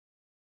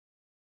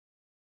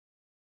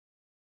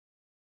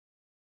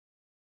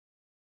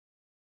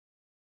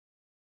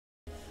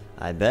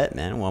I bet,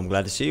 man. Well, I'm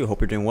glad to see you.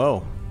 Hope you're doing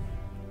well.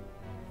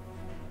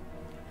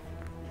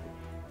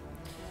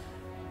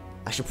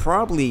 I should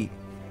probably...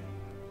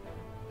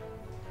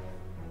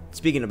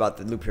 Speaking about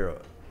the loop hero,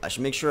 I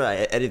should make sure I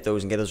edit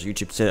those and get those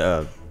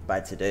YouTube by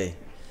today.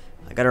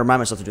 I gotta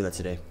remind myself to do that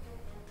today.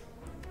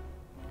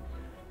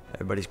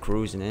 Everybody's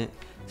cruising it.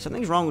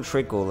 Something's wrong with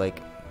Trickle. Like,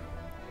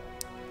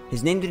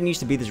 his name didn't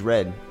used to be this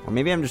red. Or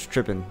maybe I'm just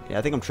tripping. Yeah,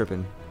 I think I'm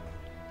tripping.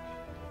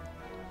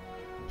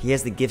 He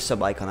has the gift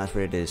sub icon. That's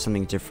what it is.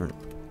 Something different.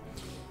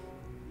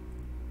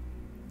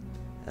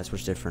 That's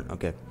what's different.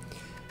 Okay.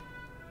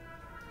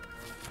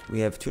 We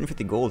have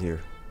 250 gold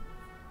here.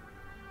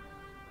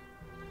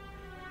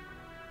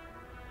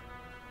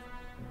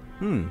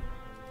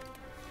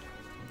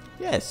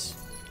 Yes.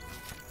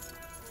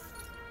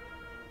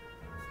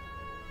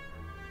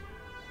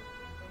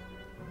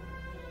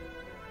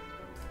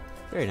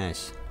 Very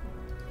nice.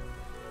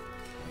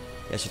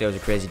 Yesterday was a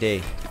crazy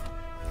day.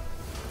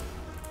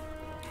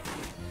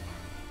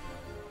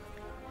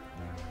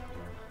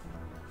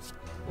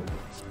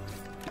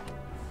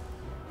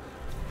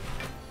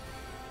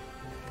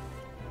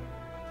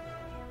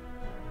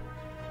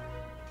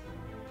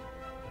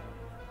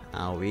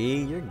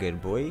 Owie, you're good,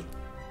 boy.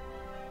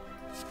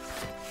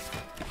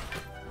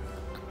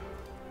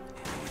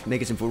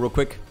 Making some food real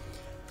quick.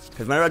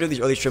 Because whenever I do these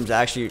early streams,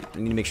 I actually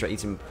need to make sure I eat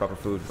some proper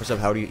food. What's up,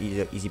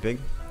 howdy, Easy Pig?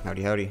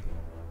 Howdy, howdy.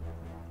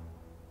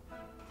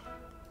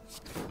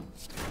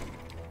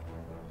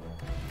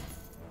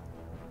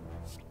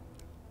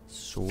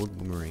 Sword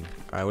boomerang.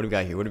 Alright, what do we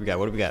got here? What do we got?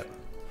 What do we got?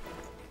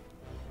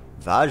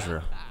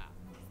 Vajra.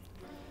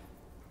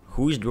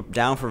 Who's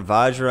down for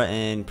Vajra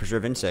and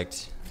Preserve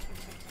Insect?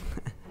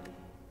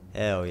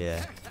 Hell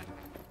yeah.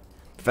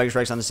 Perfect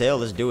Strike's on the sale,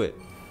 let's do it.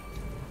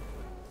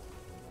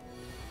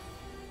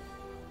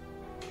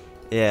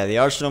 Yeah, the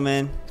arsenal,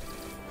 man.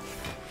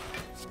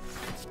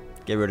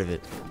 Get rid of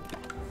it.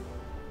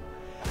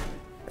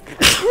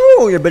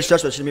 Oh, you're a bit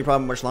stressed, but it shouldn't be a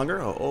problem much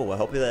longer. Oh, I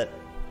hope that.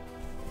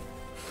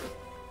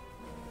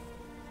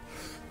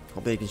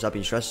 Hopefully you can stop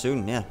being stressed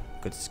soon. Yeah,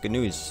 it's good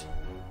news.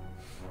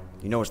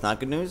 You know what's not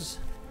good news?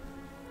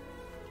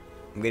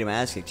 I'm getting my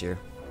ass kicked here.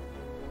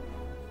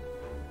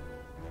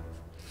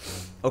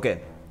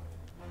 Okay.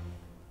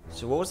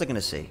 So what was I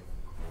gonna say?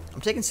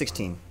 I'm taking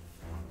 16.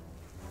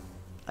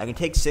 I can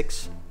take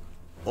 6,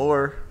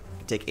 or I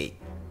can take 8.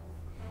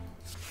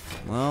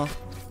 Well,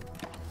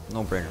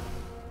 no brainer.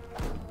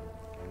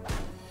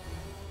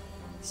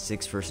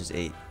 6 versus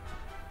 8.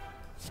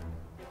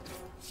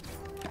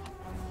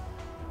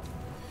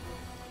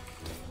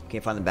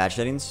 Can't find the badge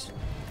settings.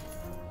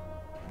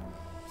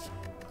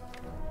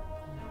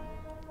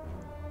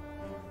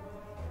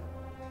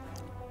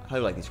 How do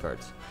you like these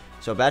cards?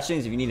 So badge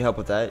settings, if you need help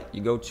with that,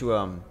 you go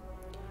to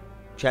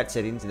chat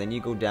settings, and then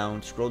you go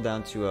down, scroll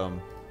down to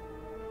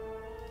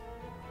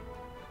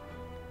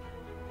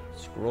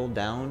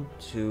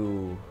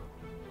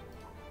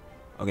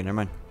okay, never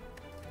mind.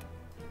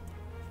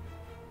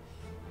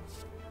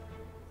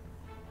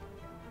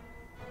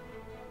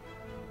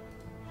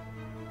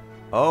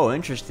 Oh,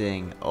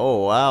 interesting.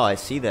 Oh, wow, I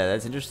see that.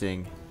 That's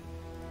interesting.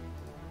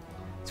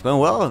 It's going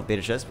well,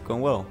 beta chess.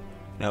 Going well.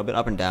 You know, a bit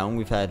up and down.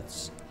 We've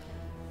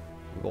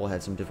all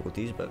had some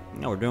difficulties, but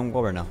no, we're doing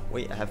well right now.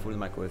 Wait, I have food in the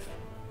microwave.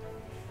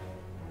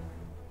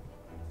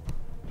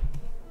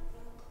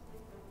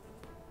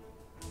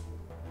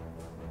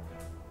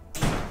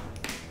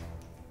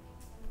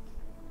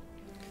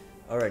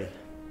 Alrighty.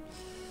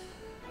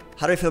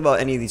 How do I feel about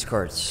any of these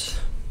cards?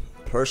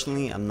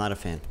 Personally, I'm not a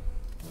fan.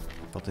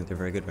 Don't think they're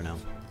very good right now.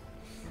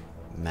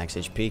 Max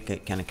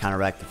HP kind of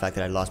counteract the fact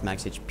that I lost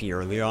max HP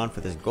earlier on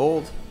for this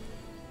gold.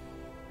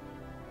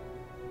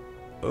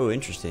 Oh,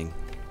 interesting.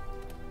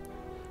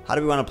 How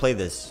do we want to play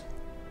this?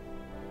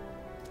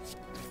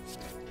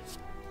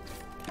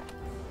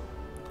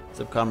 What's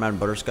up, Comrade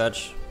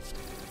Butterscotch?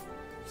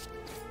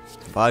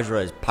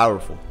 Vajra is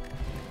powerful.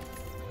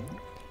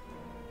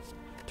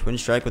 Twin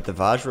Strike with the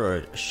Vajra or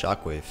a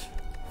Shockwave?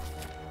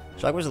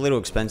 Shockwave's a little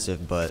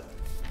expensive, but...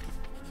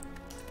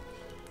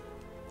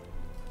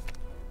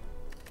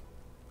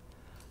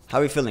 How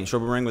are we feeling?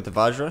 Short Boomerang with the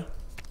Vajra?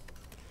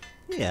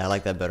 Yeah, I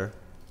like that better.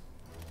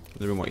 A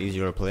little more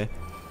easier to play.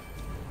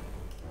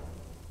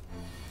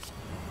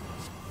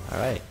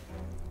 Alright.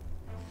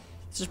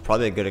 This is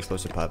probably a good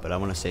explosive pot, but I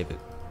want to save it.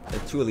 I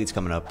have 2 elites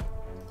coming up.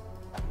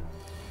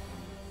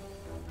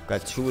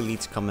 Got 2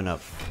 elites coming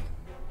up.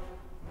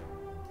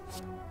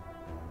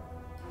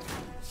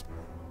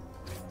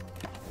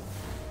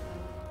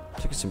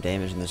 Took some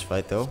damage in this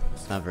fight, though.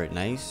 It's not very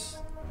nice.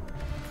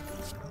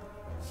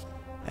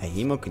 A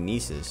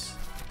Hemokinesis.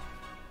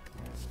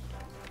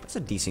 That's a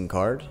decent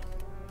card.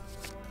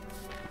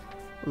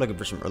 We're looking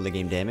for some early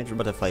game damage. We're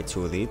about to fight 2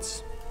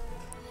 elites.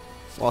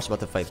 We're also about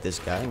to fight this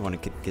guy. We want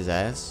to kick his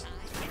ass.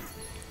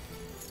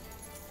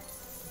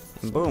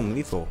 And boom,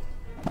 lethal.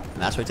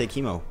 And that's why I take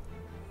Hemo.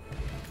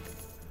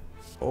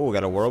 Oh, we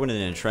got a Whirlwind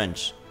and an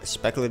Entrench. A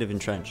Speculative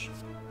Entrench.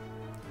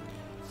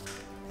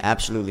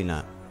 Absolutely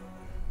not.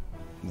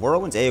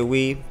 Whirlwind's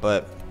AoE,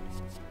 but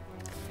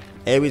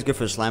AoE is good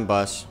for the slime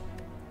boss.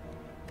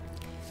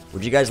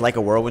 Would you guys like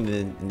a whirlwind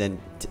and then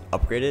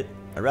upgrade it?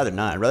 I'd rather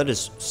not. I'd rather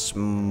just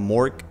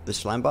SMORC the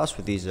slime boss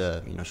with these,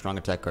 you know, strong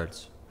attack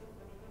cards.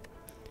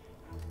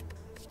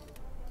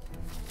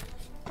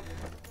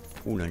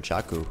 Ooh,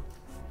 Nunchaku.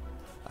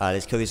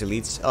 Let's kill these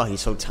elites. Oh,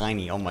 he's so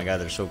tiny. Oh my god,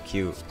 they're so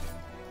cute.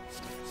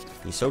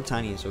 He's so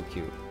tiny and so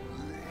cute.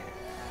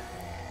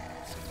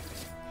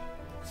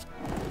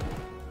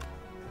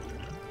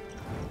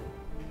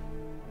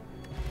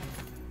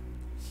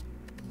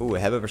 Ooh, a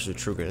Heba versus a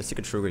True Grit. Let's take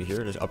a True Grit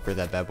here. Just upgrade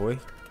that bad boy.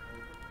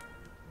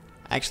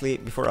 Actually,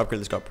 before I upgrade,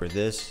 let's go upgrade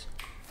this.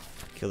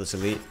 Kill this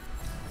elite.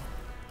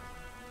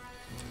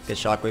 Get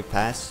Shockwave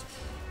pass.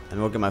 And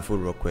we'll get my food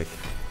real quick.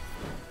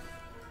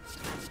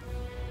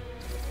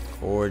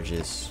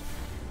 Gorgeous.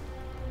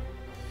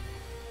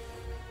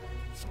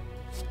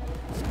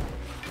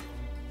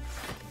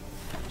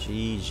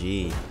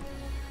 GG.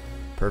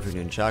 Perfect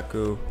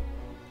Nunchaku.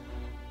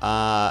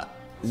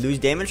 Lose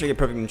damage or get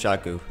perfect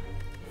Nunchaku?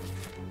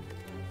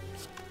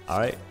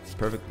 Alright,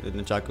 perfect.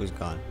 Nunchaku is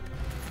gone.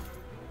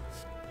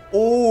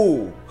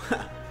 Oh!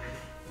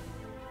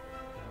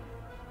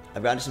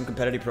 I've gotten to some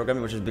competitive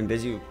programming, which has been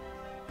busy,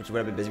 which is what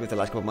I've been busy with the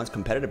last couple of months.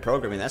 Competitive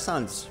programming. That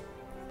sounds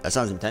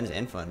intense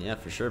and fun. Yeah,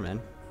 for sure,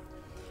 man.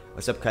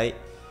 What's up, Kite?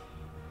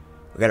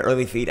 We got an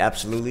early feed,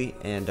 absolutely,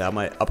 and I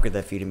might upgrade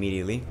that feed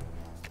immediately,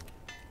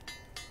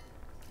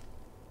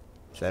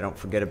 so I don't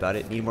forget about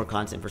it. Need more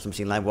content for some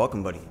scene live.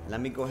 Welcome, buddy. Let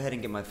me go ahead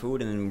and get my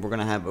food, and then we're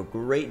gonna have a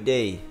great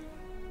day.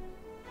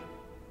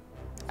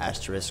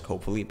 Asterisk,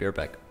 hopefully. Be right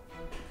back.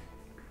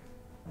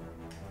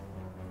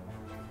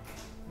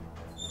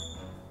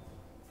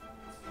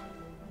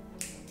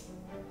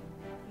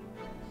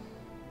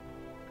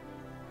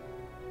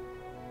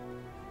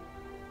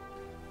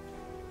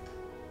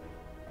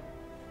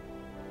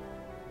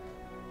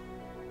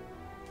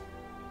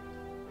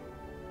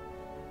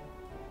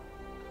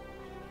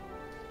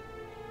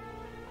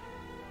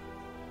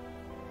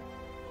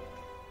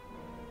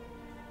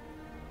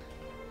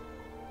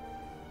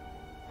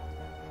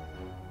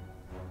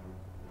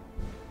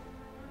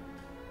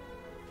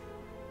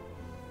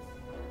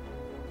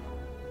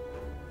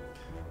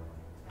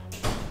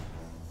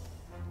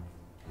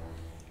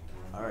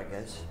 Alright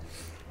guys,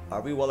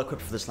 are we well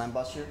equipped for the slime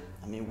boss here?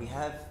 I mean, we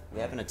have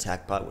an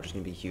attack bot, which is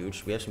going to be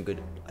huge. We have some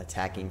good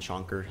attacking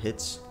chonker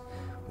hits,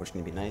 which is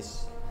going to be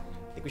nice.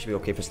 I think we should be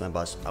okay for slime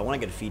boss. I want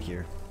to get a feed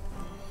here.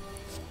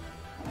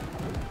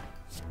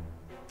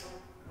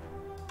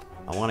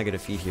 I want to get a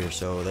feed here,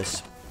 so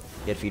let's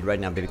get feed right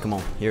now, baby. Come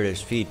on, here it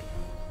is, feed.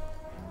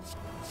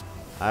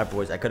 Alright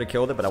boys, I could have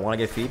killed it, but I want to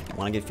get feed. I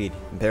want to get feed,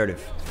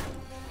 imperative.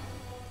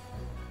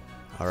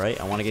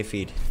 Alright, I want to get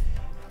feed.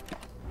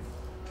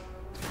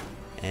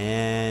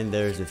 And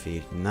there's the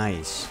feed.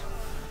 Nice.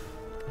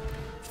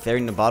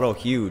 Fairing the bottle,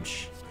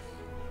 huge.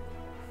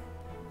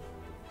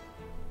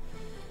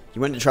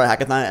 You went to try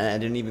hackathon and I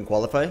didn't even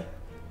qualify?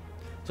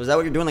 So is that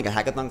what you're doing, like a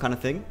hackathon kind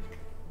of thing?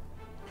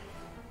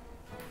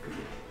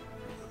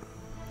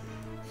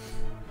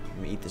 Let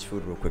me eat this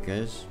food real quick,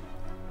 guys.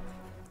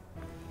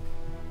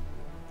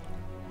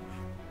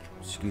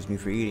 Excuse me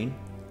for eating.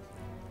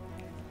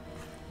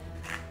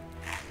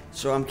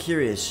 So I'm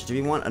curious, do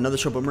we want another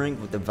short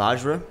boomerang with the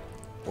Vajra?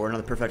 Or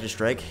another Perfected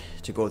Strike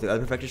to go with the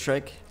other Perfected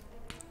Strike?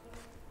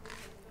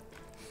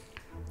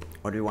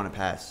 Or do we want to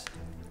pass?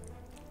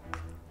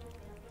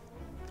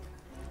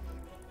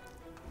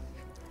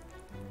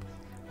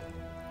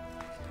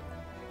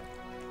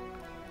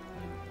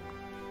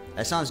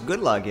 That sounds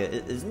good, Logia.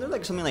 Isn't there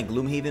like something like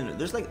Gloomhaven?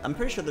 There's like, I'm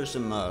pretty sure there's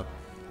some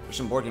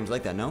board games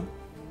like that, no?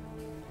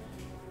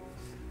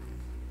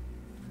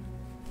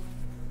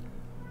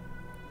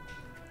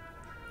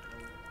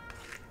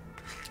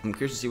 I'm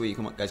curious to see what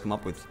you guys come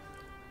up with.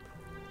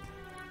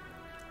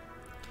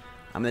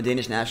 I'm in the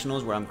Danish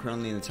Nationals, where I'm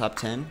currently in the top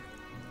 10.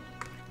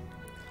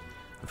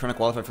 I'm trying to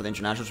qualify for the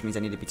Internationals, which means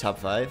I need to be top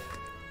 5.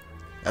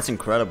 That's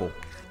incredible.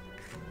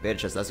 Beta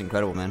chest, that's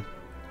incredible, man.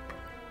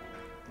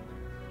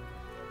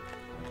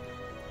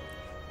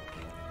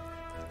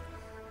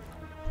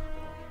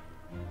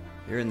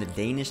 You're in the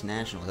Danish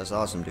Nationals. That's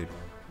awesome, dude.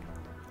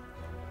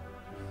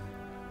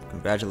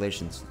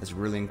 Congratulations. That's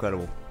really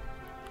incredible.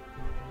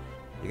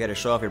 You gotta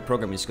show off your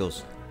programming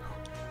skills.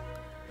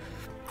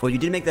 Well, you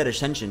did make that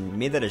Ascension. You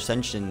made that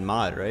Ascension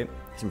mod, right?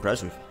 It's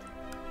impressive.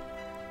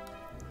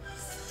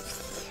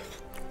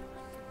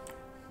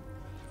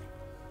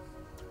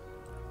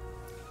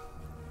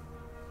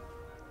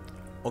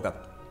 Okay.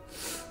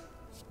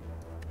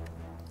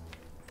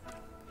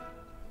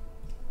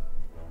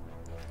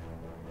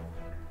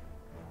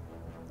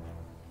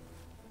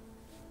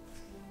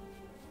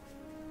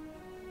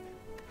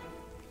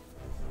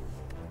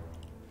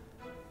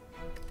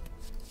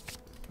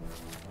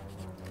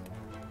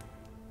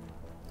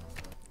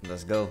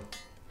 Let's go.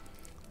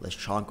 Let's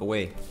chonk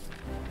away.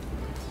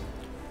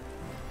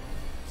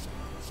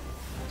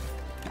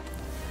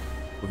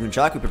 With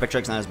Nunchaku, Perfect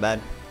Strike's not as bad.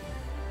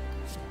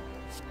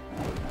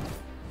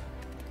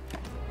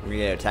 We're gonna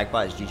get attack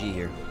bot, it's GG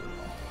here.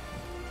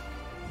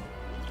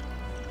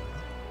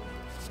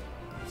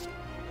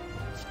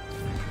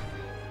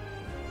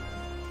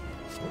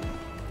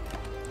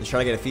 Let's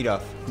try to get a feed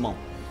off. Come on.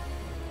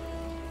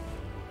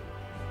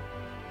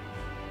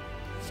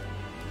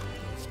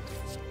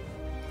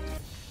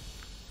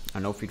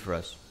 No feed for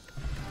us.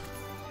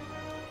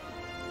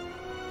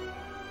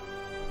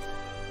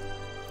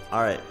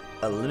 Alright,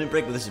 a limit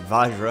break with this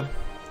Vajra.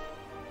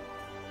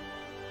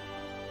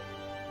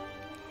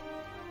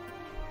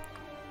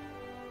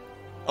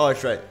 Oh,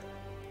 that's right.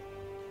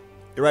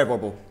 You're right,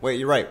 Vorpal. Wait,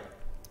 you're right.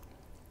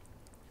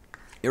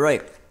 You're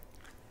right.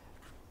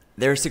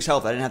 There's 6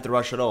 health. I didn't have to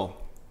rush at all.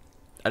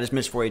 I just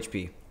missed 4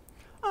 HP.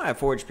 Alright,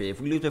 4 HP.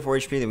 If we lose by 4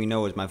 HP, then we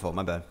know it's my fault.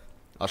 My bad.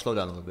 I'll slow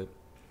down a little bit.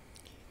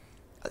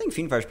 I think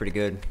Fiend Fire's pretty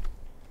good.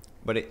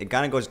 But it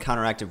kind of goes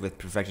counteractive with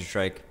Perfected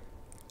Strike.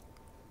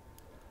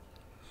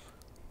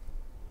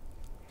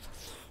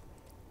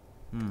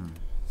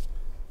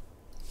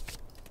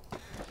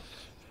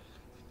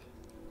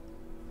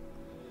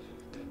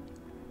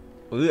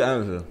 What is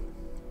answer?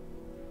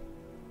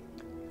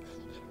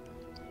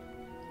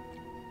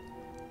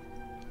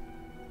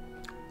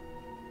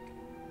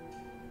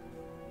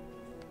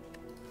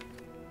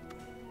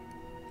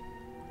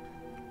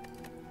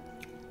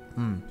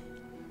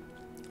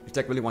 This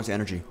deck really wants the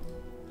energy.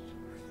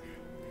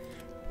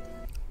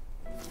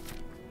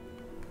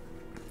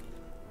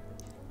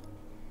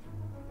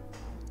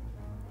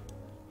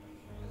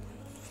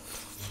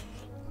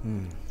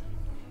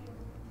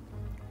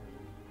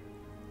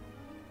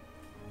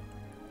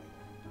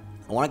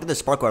 I want to get the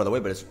Sparkle out of the way,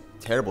 but it's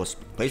terrible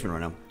placement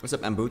right now. What's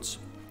up, M Boots?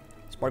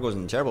 Sparkle's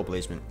in terrible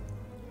placement.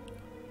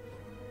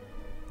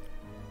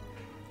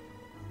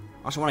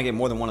 I also want to get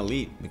more than one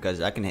elite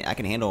because I can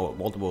handle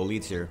multiple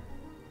elites here.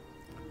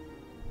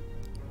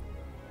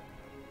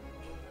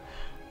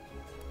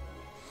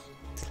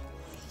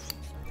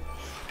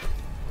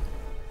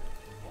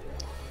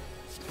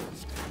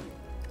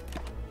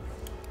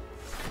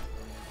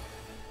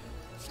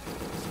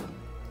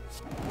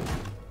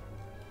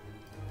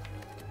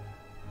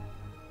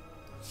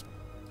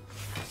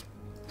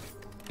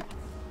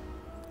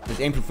 Just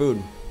aim for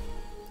food.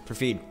 For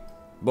feed.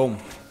 Boom.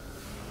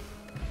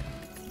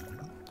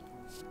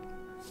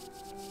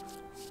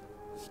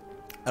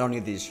 I don't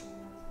need these.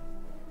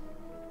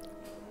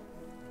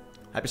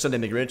 Happy Sunday,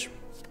 McRich.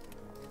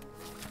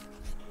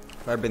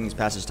 Fire breathing's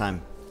past his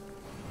time.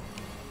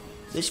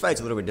 This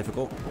fight's a little bit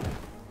difficult.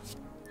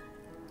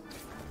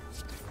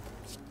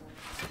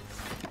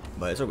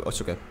 But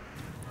it's okay.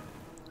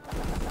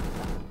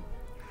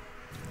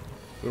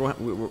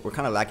 We're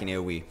kind of lacking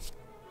AoE.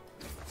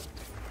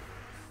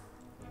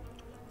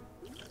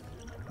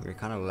 We're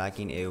kind of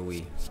lacking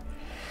AoE.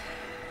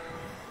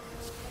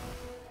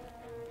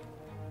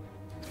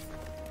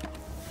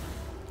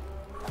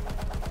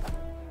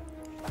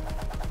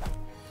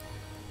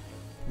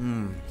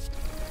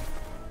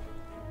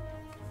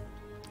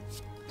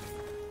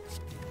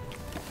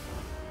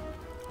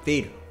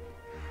 Feed.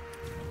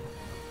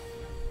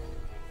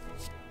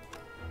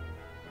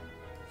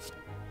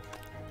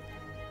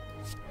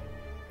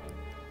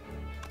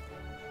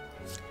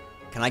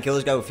 Can I kill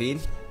this guy with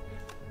feed?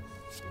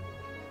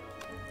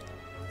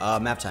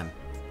 Map time.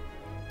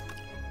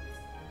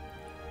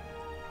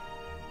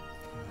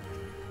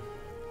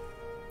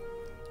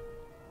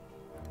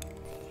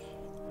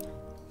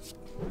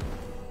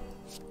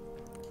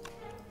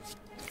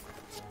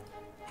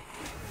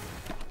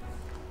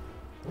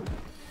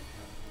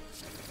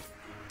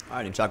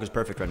 Alright, and Chaka's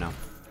perfect right now.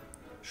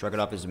 Shrug It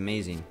Off is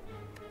amazing.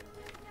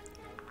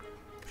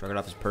 Shrug It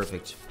Off is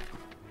perfect.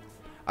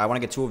 I want to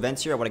get 2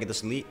 events here. I want to get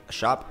this elite, a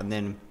shop, and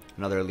then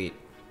another elite.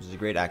 This is a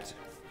great act.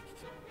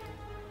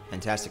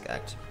 Fantastic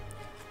act.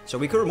 So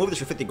we could remove this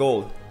for 50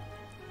 gold.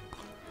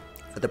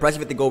 At the price of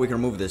 50 gold, we can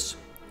remove this.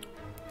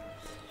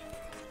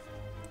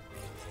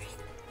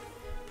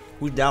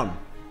 Who's down?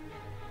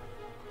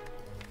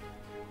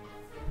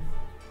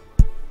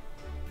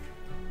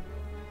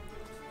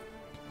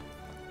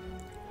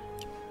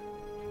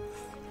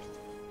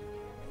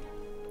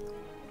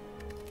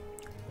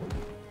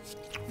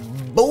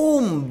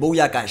 Boom!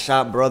 Booyaka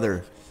shot,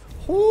 brother.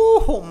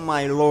 Oh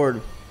my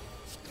lord.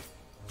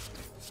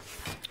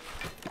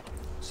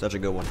 Such a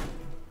good one.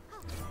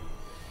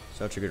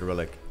 Such a good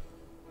relic.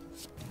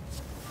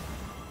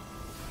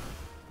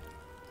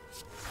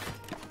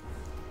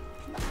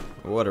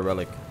 What a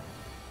relic.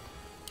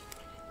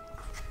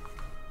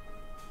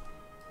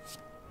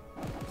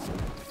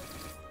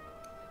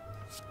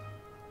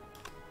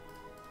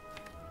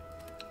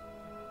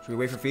 Should we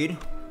wait for feed?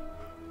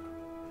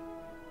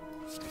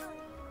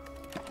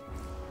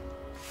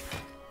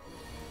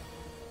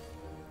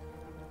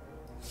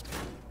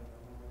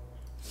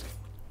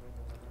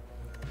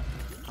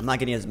 I'm not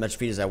getting as much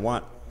feed as I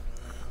want.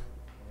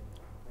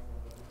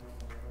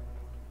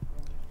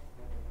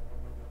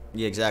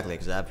 Yeah, exactly,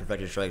 because I have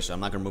Perfected Strike, so I'm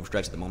not going to move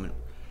strikes at the moment.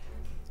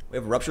 We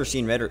have Rupture,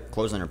 Seen Red, or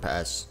Close Under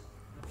Pass.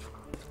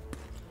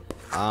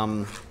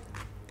 Can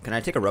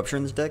I take a Rupture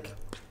in this deck?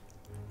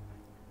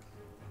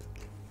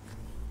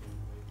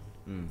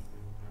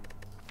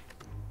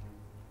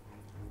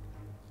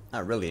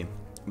 Not really.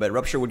 But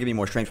Rupture would give me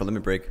more strength for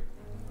Limit Break.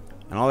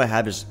 And all I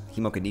have is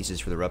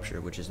Hemokinesis for the Rupture,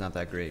 which is not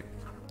that great.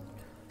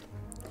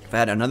 If I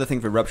had another thing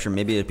for Rupture,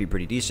 maybe it'd be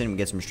pretty decent. We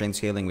get some strength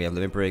scaling. We have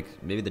Limit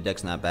Break. Maybe the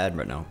deck's not bad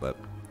right now, but...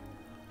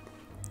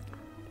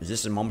 Is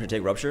this a moment to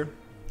take Rupture?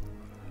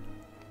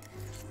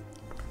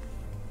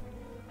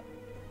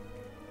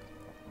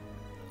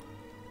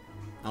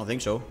 I don't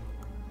think so.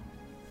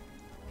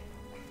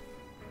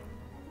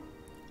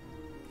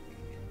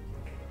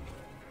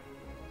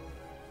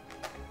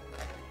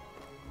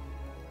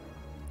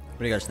 What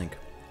do you guys think?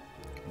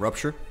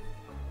 Rupture?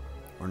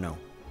 Or no?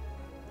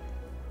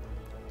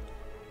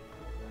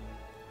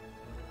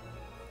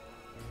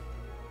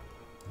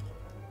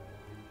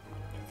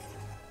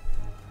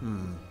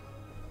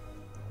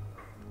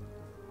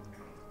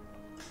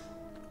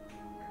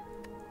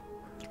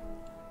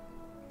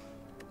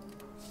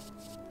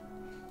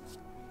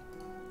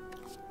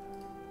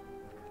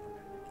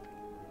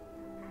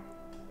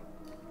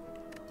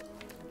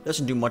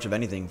 Doesn't do much of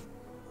anything.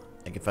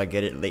 Like if I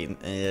get it late,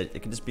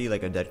 it could just be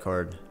like a dead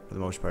card for the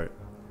most part.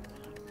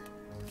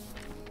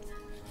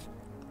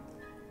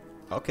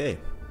 Okay.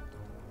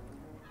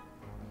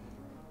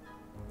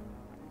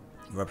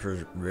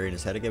 Rupture's rearing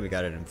his head again. We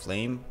got it in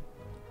flame.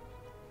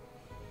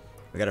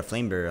 We got a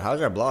flame barrier.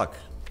 How's our block?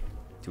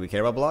 Do we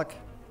care about block?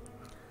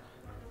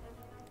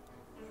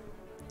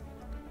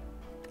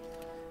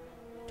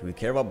 Do we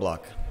care about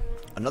block?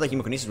 Another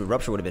Hemokinesis with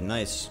Rupture would have been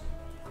nice.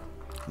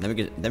 And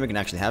then we can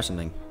actually have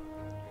something.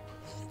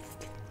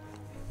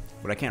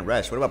 But I can't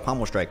rest. What about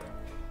Pommel Strike?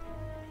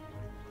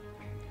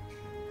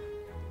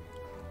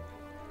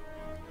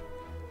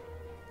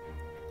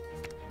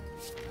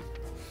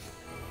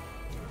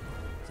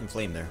 Some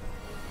flame there.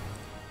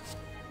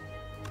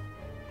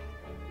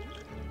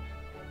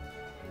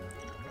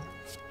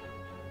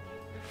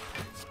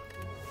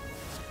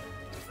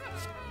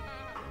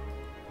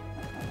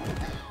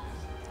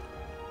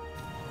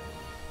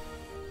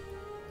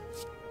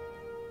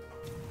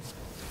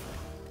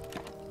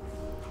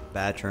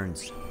 Bad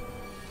turns.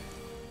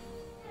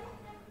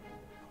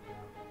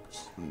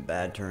 Some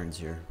bad turns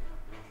here.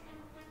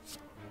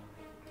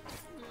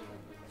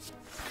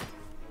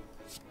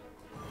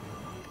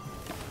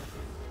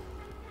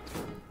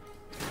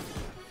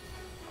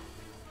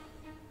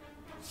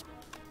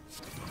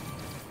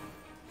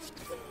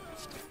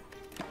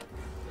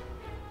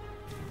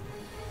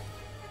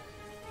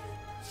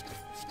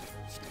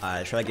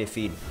 Alright, try to get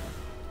feed.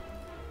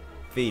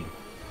 Feed.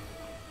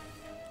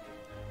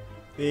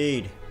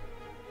 Feed.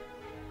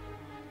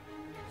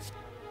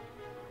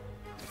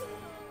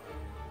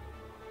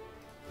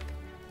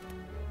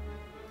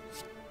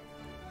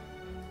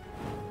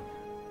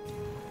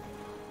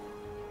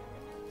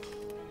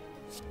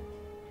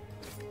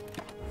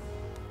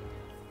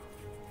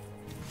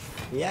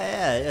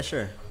 Yeah,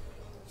 sure.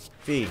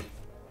 Feed.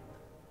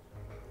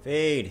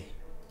 Feed.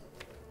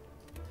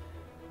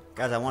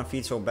 Guys, I want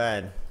feed so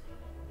bad.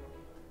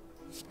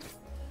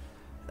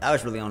 That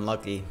was really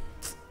unlucky.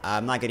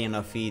 I'm not getting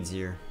enough feeds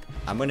here.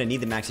 I'm gonna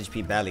need the max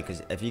HP badly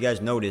because if you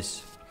guys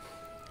notice,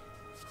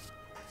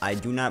 I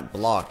do not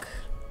block.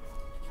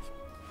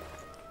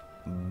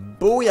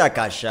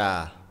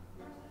 Booyakasha!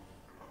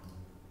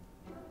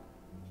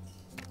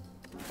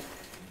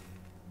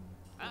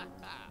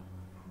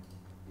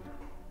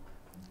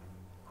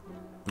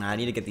 I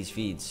need to get these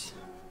feeds.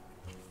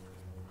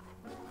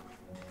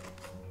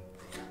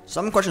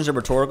 Some questions are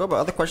rhetorical, but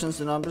other questions,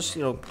 you know, I'm just,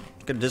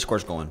 get a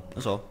discourse going.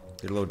 That's all.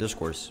 Get a little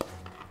discourse.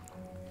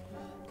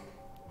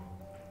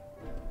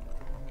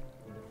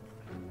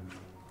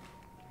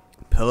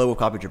 Pillow with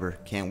Copy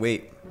Dripper. Can't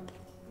wait.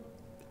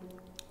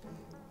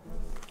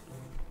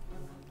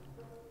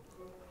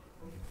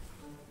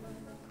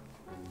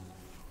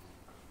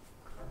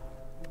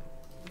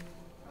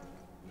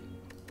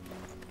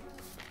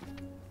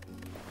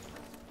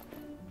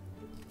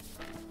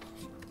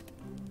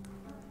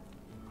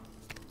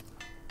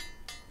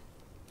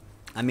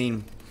 I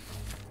mean,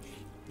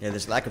 yeah,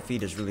 this lack of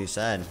feed is really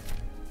sad.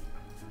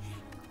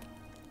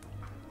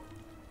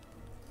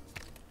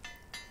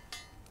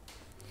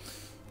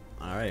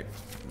 Alright,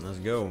 let's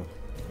go.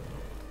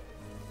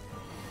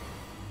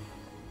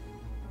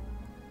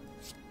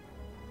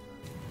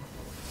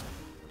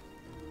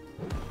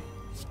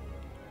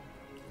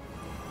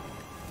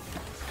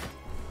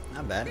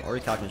 Not bad.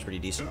 Ori Calculus is pretty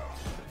decent.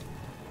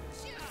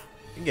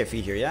 You can get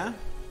feed here, yeah?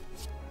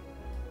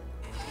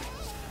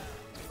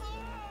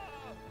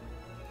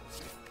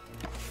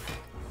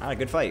 Alright,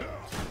 good fight.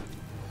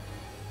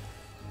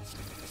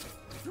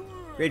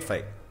 Great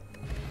fight.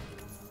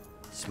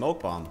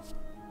 Smoke Bomb.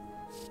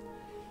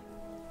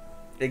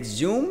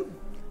 Exhume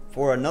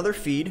for another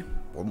feed,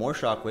 or more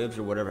shockwaves,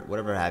 or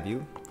whatever have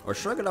you. Or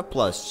Shrug It Up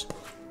Plus.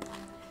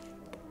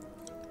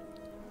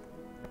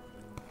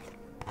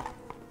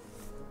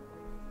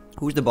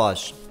 Who's the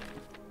boss?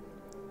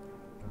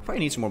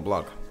 Probably need some more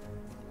block.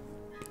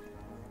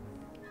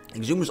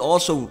 Exhume is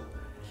also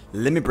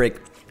Limit Break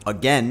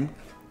again.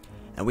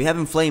 And we have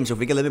Inflame, so if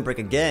we get Limit Break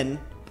again,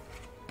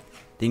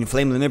 the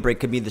Inflame Limit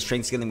Break could be the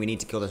strength scaling we need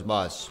to kill this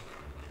boss.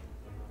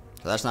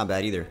 So that's not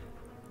bad either.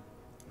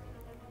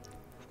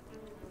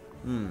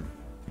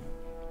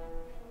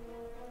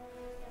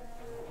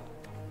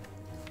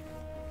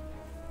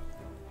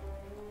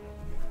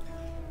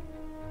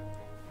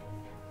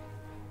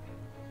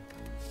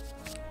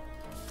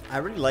 I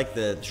really like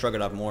the Shrug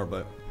It Off more,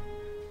 but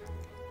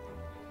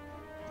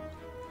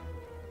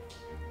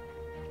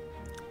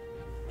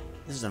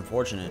this is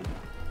unfortunate.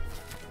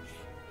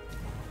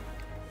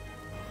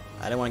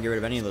 I didn't want to get rid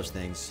of any of those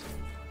things.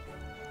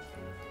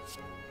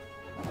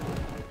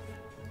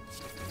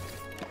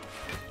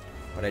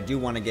 But I do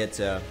want to get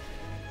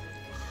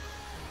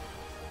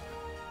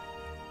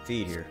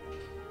feed here.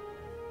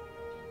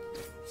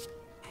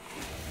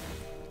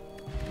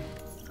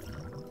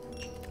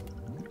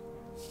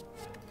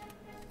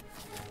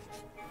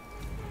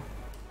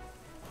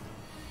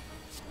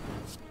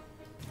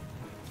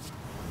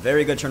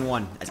 Very good turn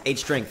 1. That's 8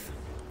 strength.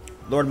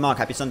 Lord Mock,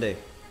 happy Sunday.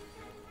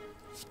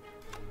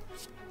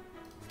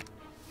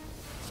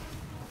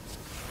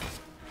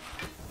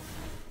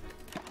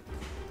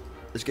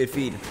 Let's get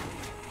feed.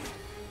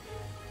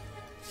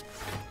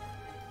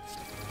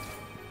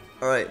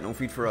 Alright, no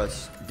feed for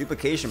us.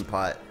 Duplication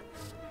pot.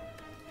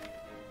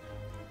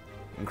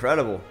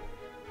 Incredible.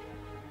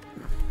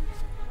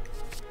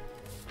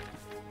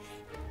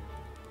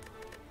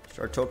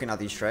 Start toking out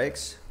these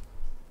strikes.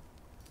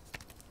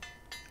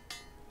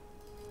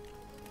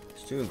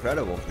 It's too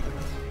incredible.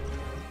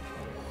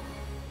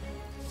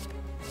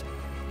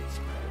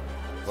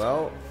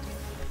 Well,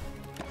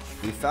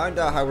 we found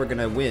out how we're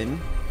gonna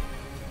win.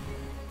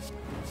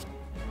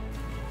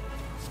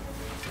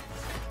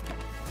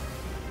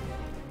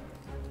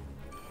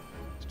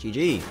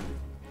 GG.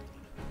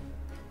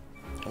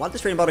 I want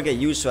this training bottle to get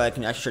used so I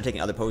can actually start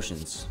taking other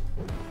potions.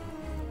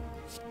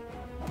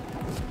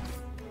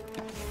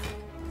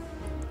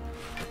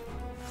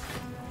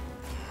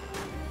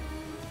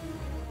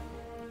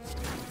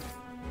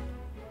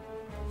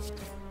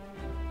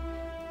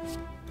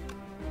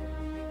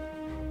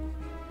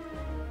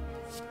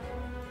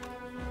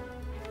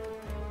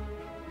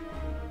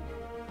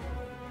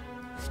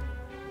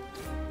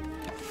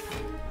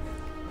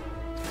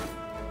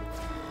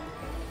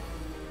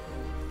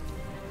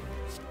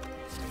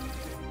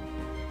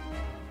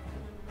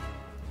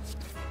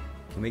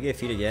 Can we get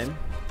feed again?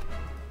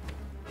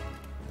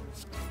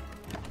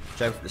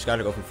 Check, just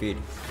gotta go for feed.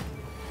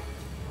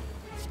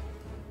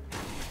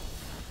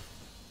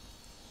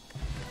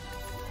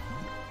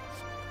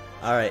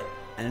 Alright,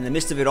 and in the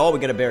midst of it all, we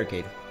get a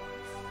barricade.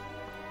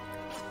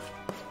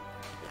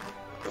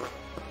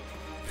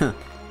 Huh.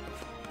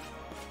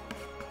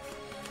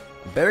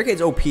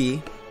 Barricade's OP,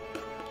 even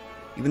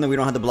though we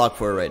don't have the block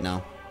for it right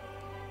now.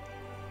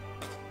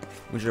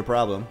 Which is a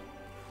problem.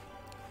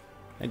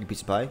 Thank you,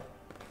 pizza pie.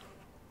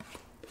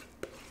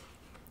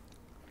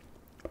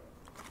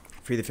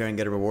 Free the fair and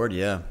get a reward?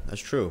 Yeah,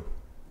 that's true.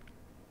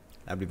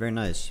 That'd be very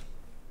nice.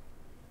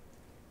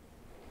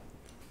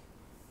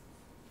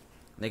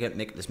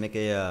 Let's make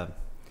a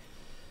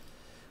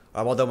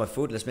I'm all done with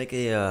food. Let's make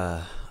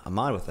a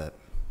mod with that.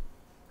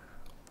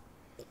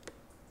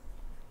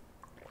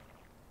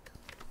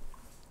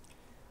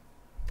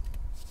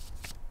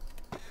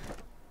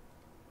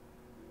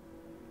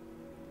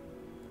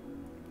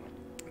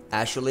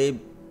 Ashley,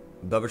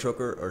 Bubba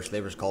Choker, or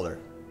Slaver's Caller.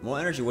 More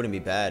energy wouldn't be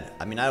bad.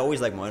 I mean, I always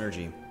like more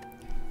energy.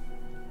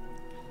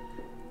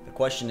 The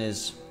question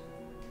is,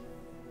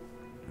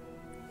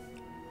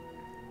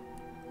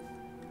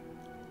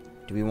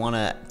 do we want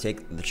to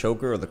take the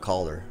choker or the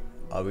collar?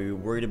 Are we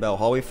worried about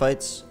hallway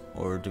fights,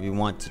 or do we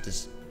want to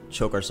just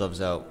choke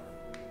ourselves out?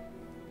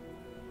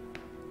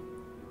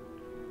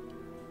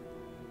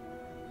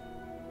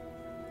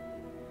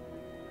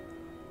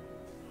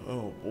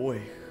 Oh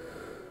boy.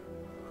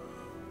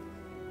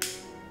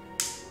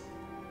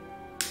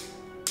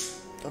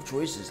 Tough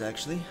choices,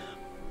 actually.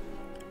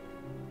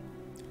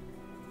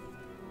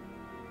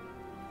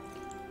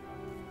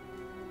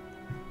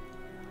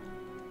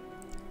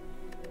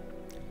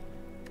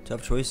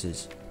 Tough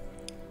choices.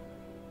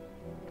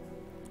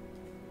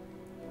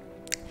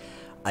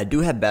 I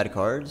do have bad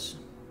cards,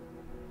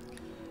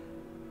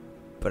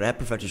 but I have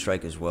Perfected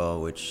Strike as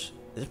well, which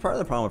is part of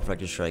the problem with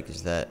Perfected Strike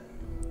is that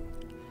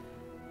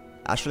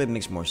actually it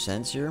makes more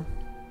sense here,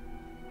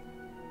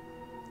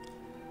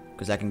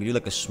 because I can do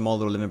like a small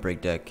little limit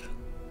break deck.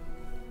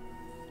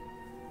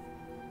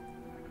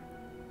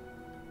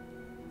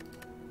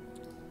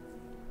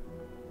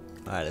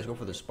 Alright, let's go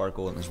for the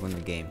sparkle and let's win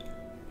the game.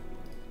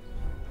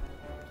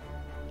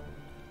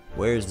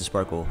 Where is the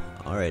sparkle?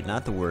 Alright,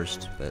 not the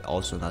worst, but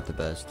also not the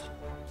best.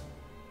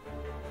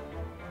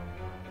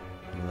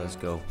 Let's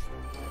go.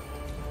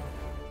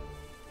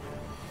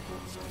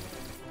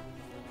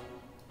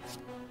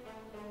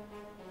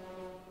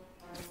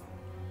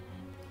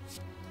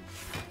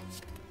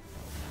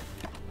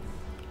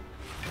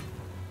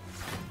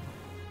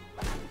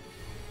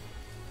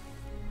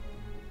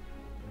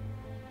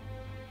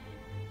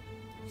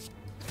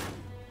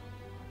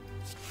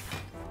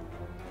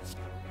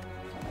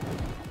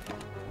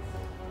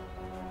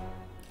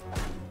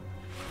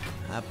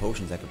 I have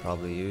potions I could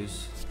probably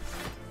use.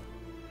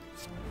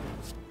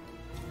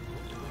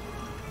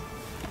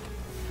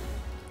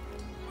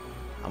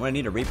 I'm gonna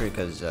need a Reaper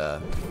because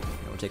we're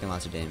taking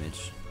lots of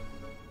damage.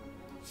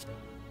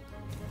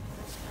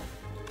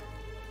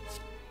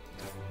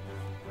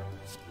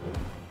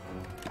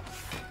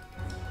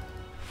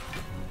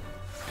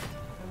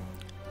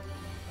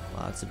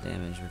 Lots of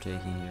damage we're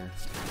taking here.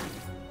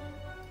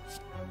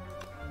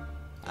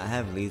 I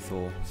have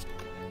lethal.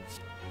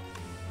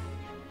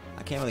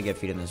 I can't really get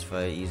feet in this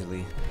fight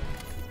easily.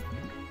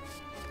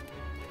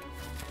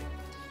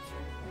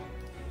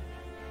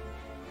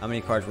 How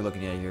many cards we're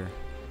looking at here?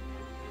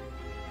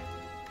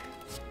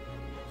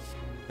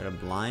 Got a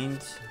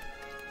blind,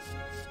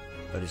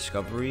 a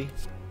discovery.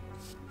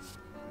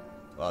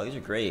 Wow, these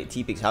are great.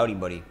 T-Pix, howdy,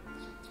 buddy.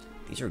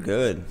 These are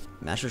good.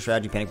 Master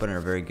Strategy, Panic Button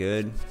are very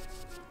good.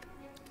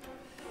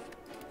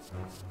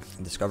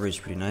 Discovery is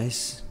pretty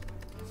nice.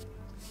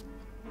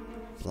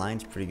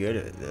 Blind's pretty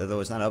good, although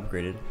it's not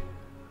upgraded.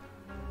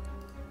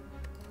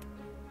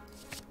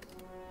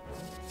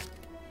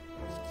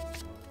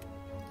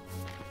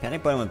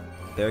 Panic Button with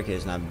Barricade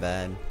is not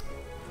bad.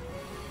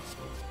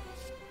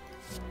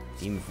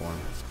 Demon Form.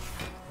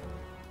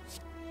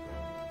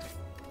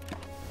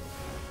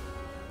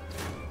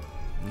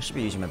 I should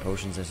be using my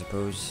potions, I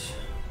suppose.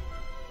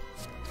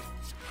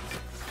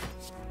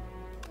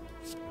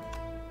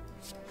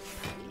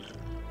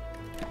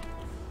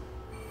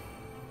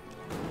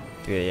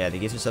 Dude, yeah, the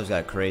Gifted Subs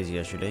got crazy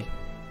yesterday.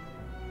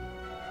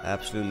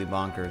 Absolutely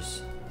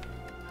bonkers.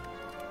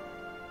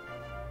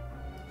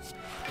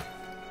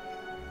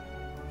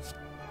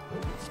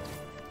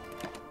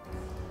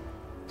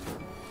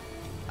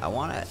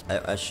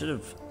 I should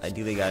have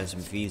ideally gotten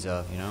some fees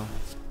off, you know?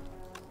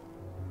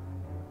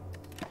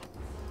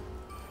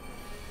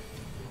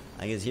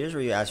 I guess here's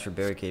where you ask for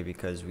Barricade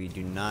because we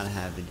do not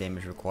have the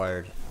damage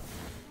required.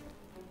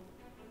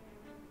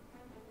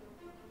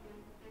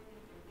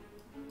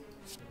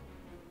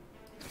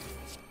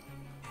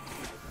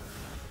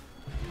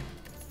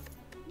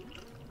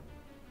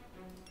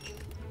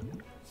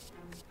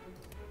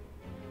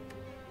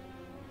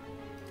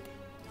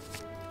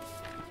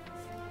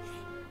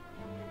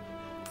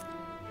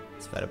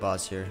 Let's fight a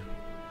boss here.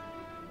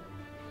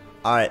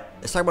 Alright,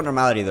 let's talk about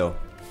normality though.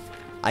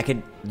 I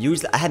could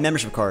use I had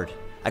membership card.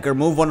 I could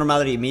remove one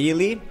normality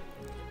immediately,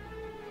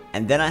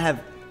 and then I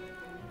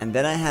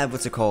have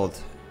what's it called?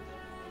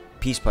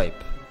 Peace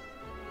Pipe.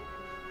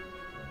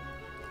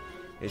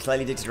 You're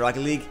slightly addicted to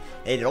Rocket League.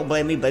 Hey, don't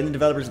blame me. Blame the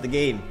developers of the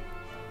game.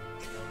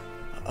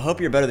 I hope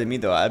you're better than me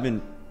though. I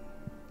mean,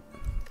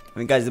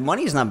 guys, the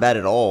money is not bad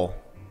at all.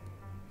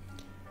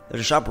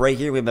 There's a shop right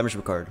here. We have a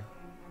membership card.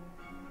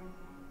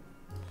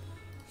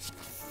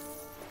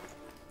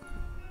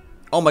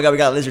 Oh my god, we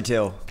got a lizard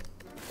tail.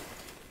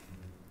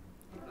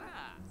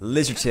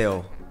 Lizard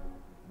tail.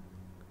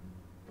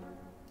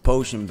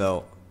 Potion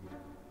belt.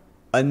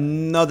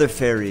 Another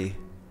fairy.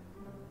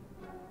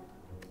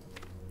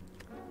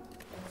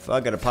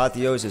 Fuck, got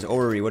apotheosis,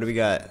 orrery. What do we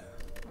got?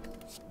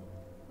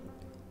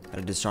 Got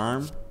a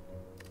disarm.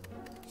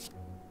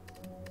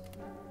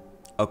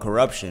 A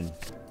corruption.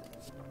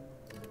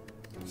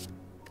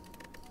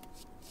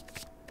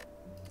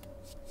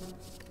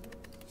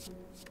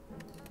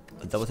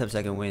 A double tap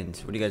second wind.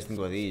 What do you guys think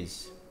about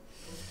these?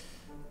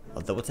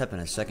 I'll double tap in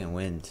a second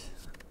wind.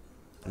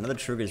 Another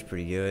trigger is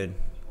pretty good.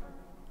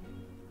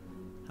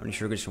 How many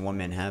triggers can one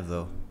man have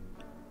though?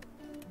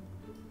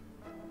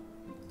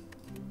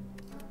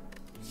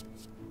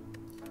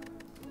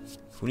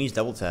 Who needs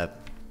double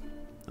tap?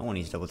 No one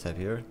needs double tap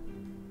here.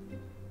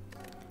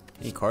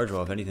 I need card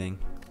draw if anything.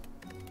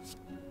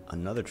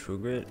 Another True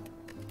Grit.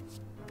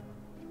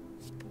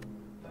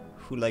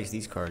 Who likes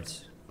these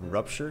cards?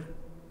 Rupture?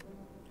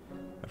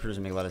 Rupture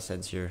doesn't make a lot of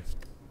sense here.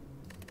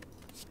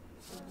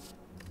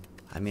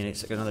 I mean,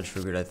 it's like another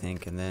Triggered, I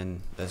think, and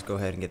then let's go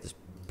ahead and get this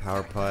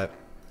power pot,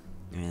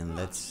 and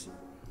let's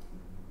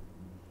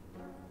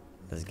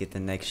get the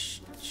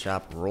next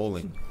shop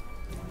rolling.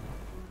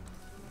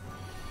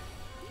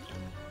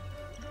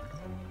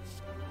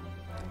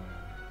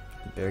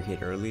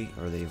 Barricade early,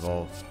 or they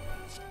evolve.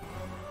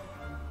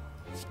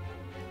 Let's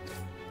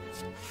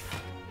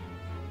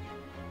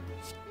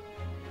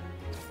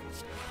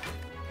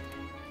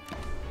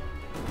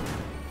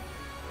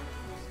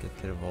get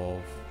that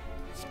evolve.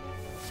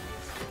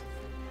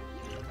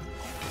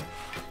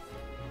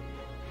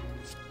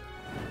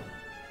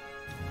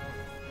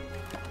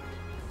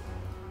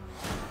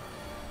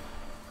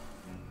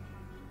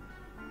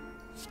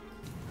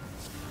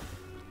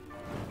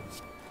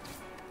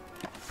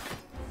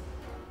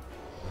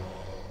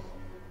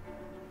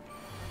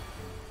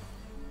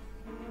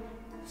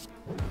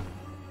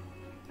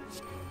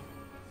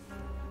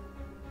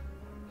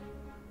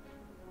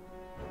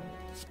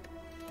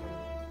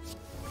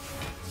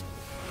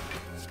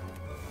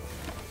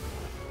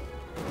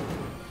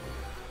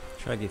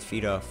 Try to get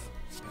feet off.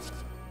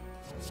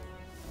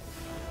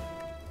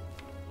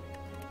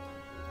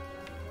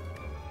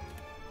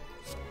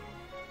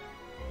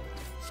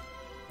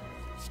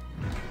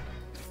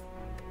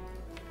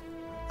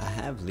 I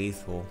have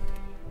lethal.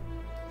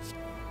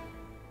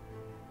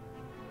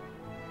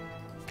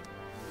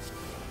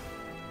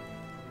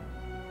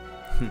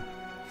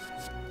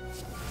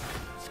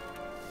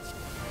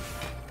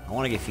 I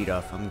want to get feet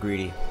off. I'm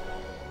greedy.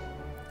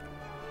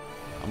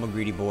 I'm a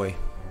greedy boy.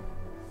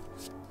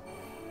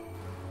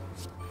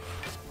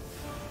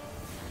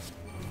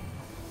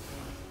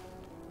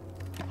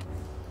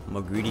 I'm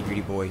a greedy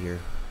boy here.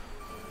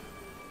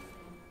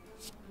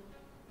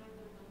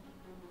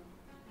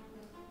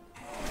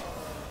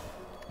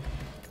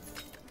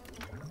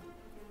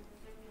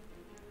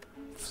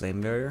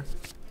 Flame barrier.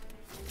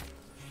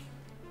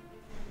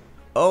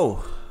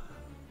 Oh.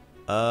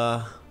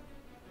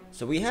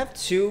 So we have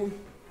two.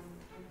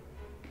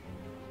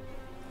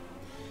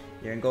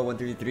 You're in gold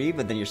 133,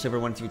 but then you're silver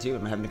 122.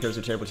 I'm having the curse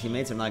of terrible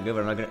teammates. I'm not good,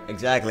 but I'm not good.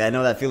 Exactly, I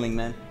know that feeling,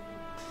 man.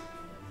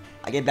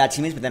 I get bad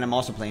teammates, but then I'm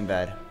also playing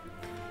bad.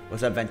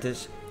 What's up,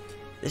 Ventus?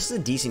 This is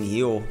a decent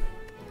heal.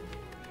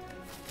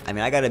 I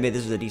mean, I gotta admit,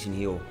 this is a decent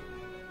heal.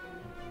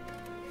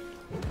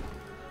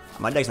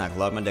 My deck's not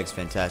clogged. My deck's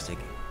fantastic.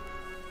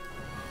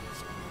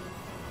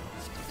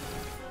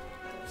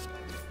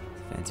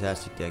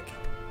 Fantastic deck.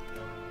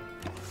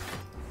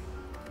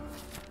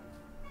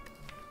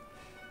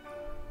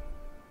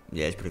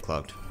 Yeah, it's pretty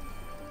clogged.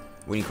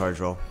 We need card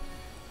draw.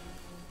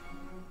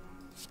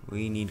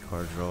 We need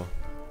card draw.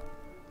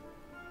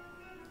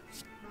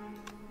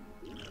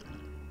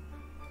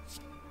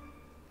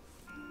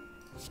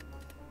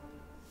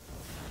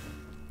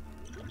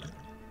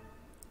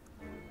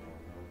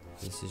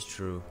 This is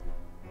true.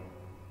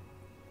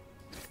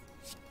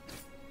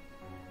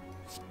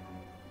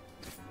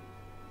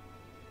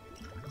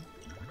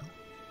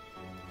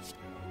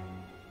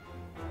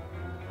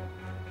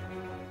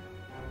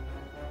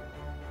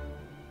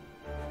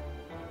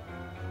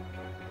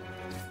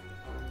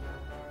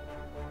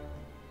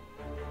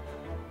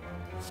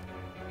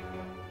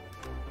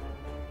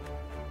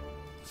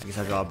 I guess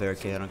I'll draw a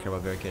barricade. I don't care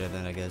about barricade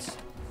then, I guess.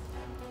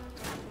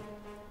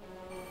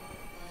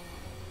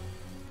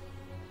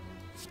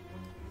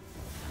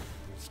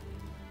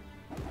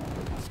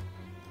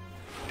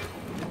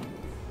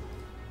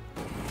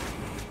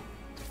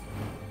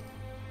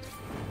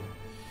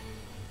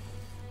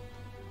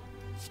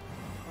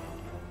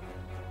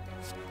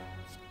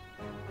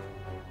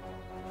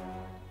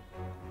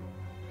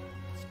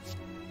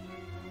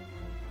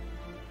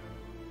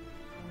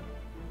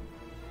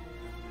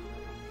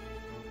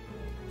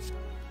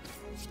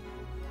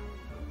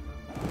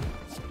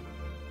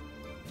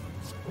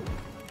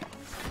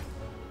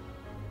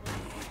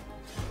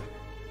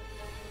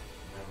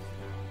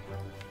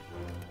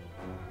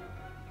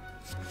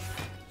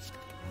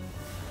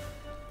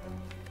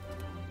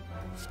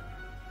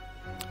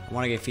 I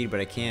want to get feed, but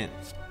I can't.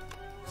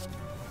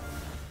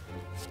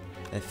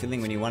 That feeling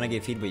when you want to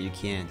get feed, but you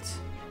can't.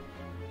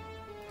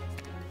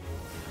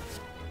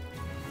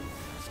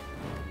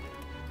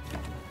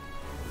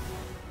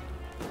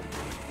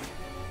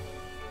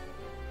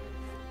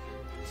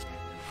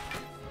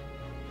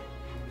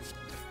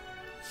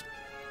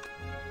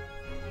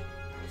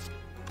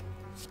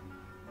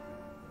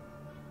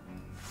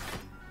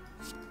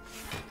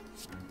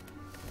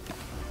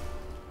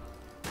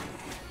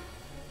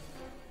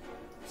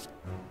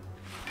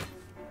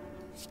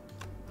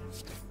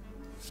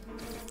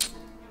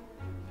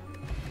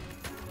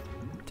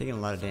 Taking a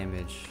lot of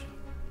damage.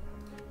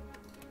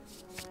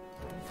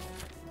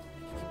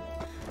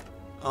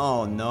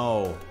 Oh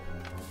no.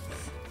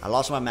 I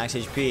lost my max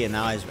HP and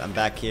now I'm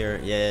back here.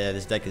 Yeah,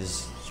 this deck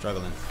is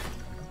struggling.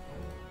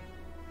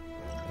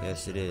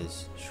 Yes, it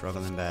is.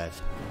 Struggling bad.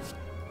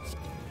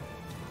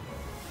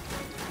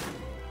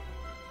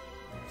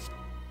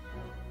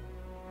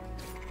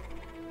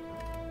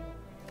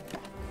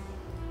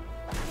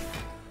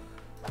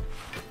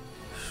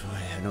 I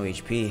have no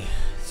HP.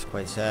 It's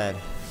quite sad.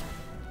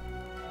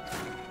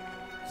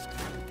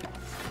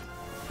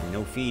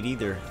 No feed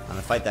either. On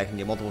a fight that can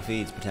get multiple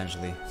feeds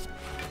potentially.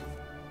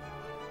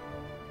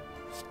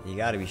 You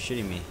gotta be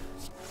shitting me.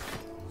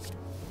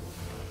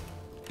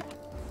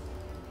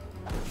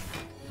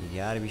 You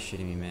gotta be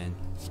shitting me, man.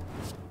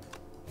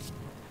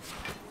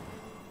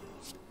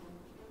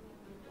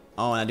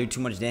 Oh, and I do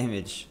too much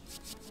damage.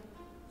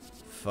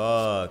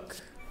 Fuck.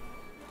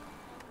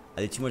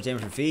 I did too much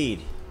damage for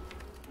feed.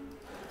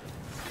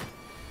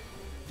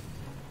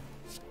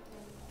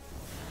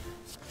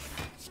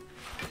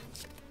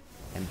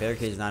 And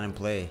barricade is not in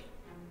play.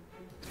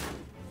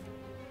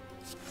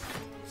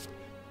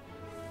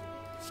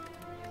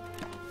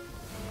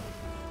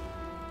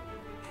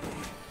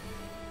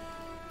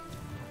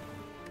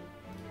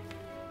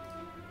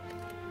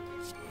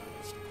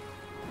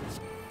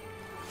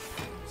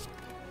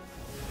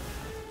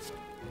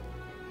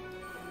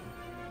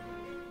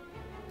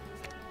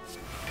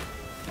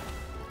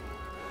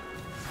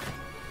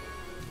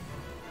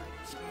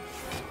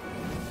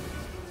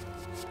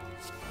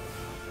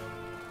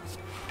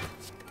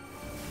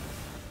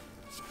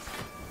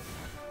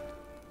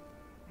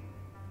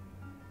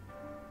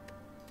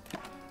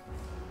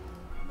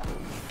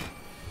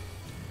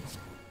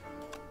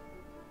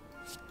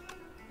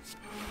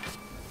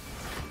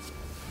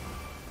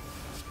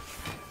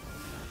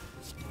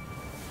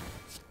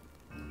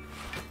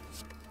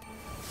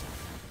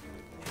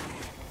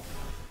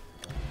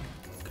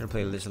 Gonna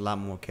play this a lot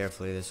more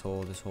carefully this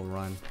whole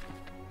run.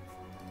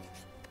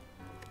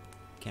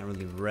 Can't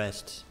really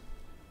rest.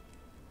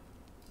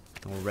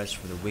 No rest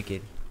for the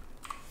wicked.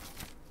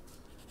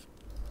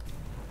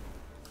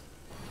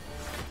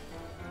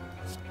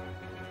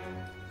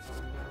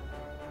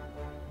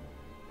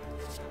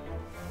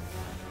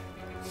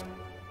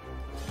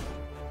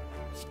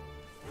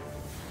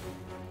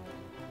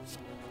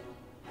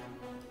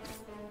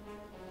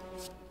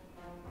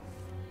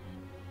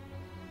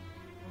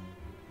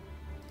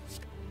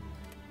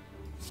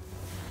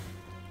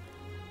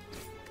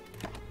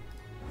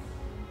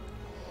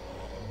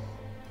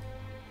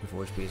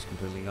 4 HP is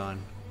completely gone.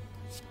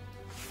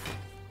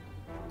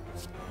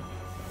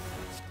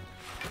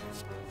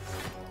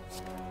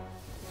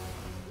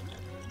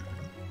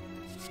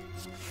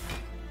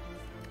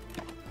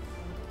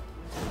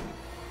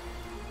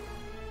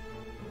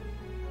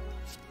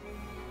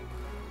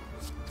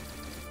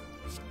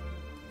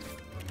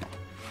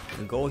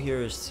 The goal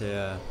here is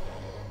to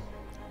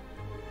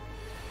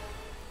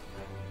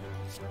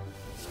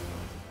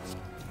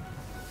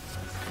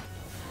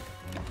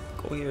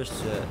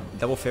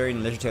double fairy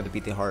and leisure to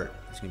beat the heart.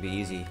 It's gonna be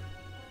easy.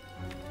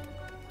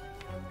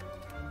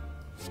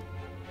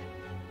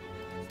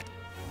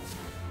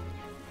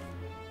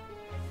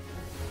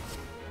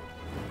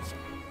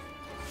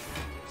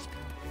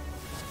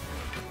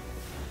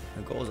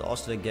 The goal is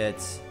also to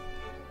get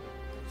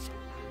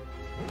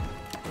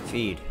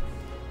feed.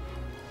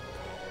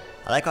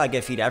 I like how I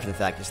get feed after the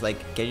fact. It's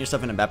like get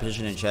yourself in a bad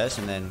position in chess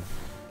and then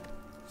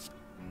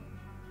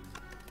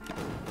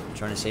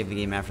trying to save the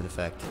game after the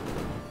fact.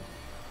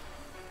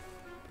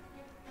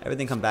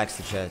 Everything comes back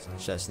to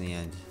chess in the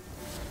end.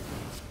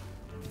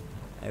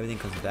 Everything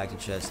comes back to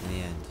chess in the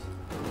end.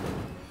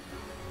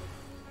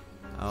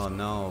 Oh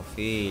no,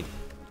 feed.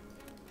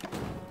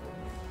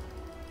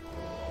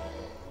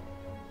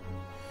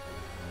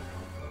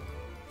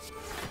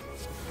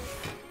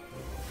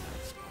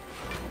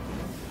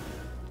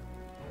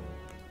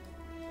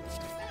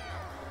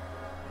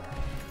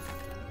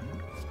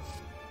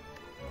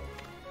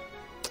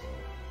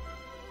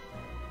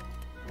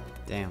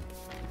 Damn.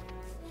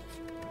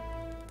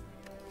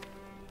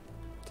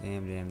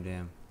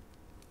 Damn.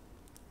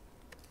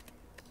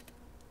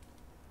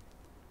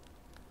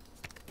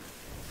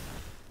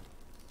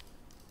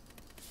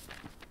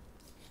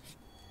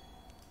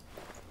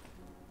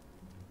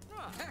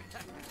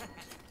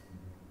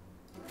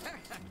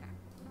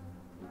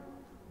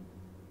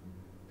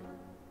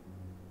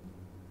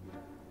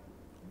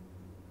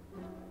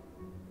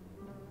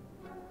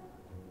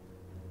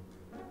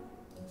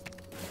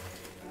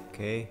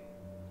 Okay.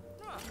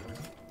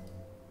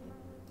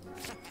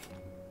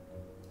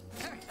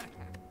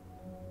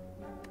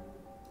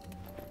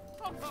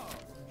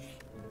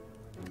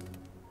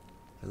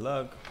 Good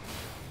luck.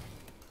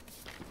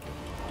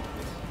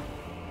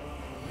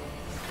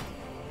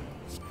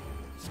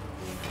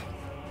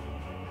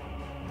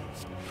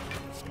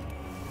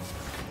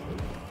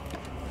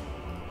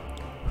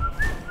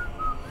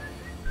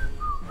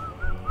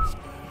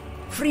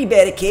 Free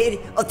barricade.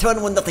 I'll turn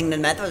 1-0 that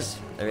matters.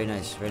 Very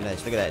nice, very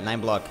nice. Look at that,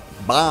 9 block.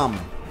 Bomb.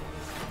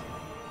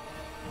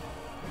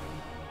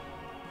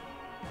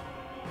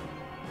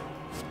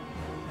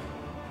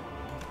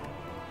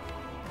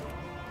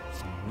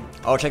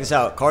 Oh, check this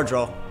out. Card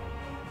draw.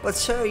 But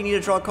sir, you need to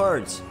draw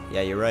cards.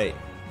 Yeah, you're right.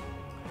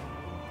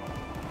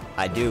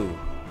 I do.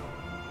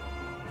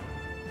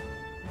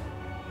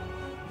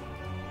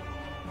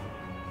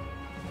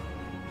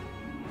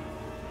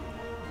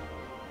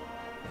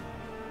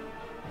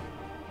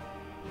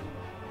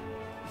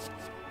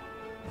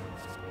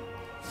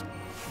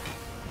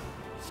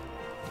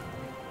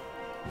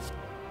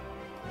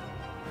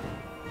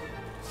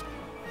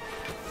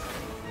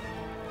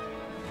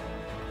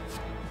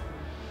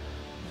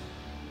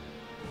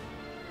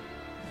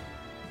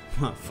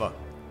 Oh, fuck.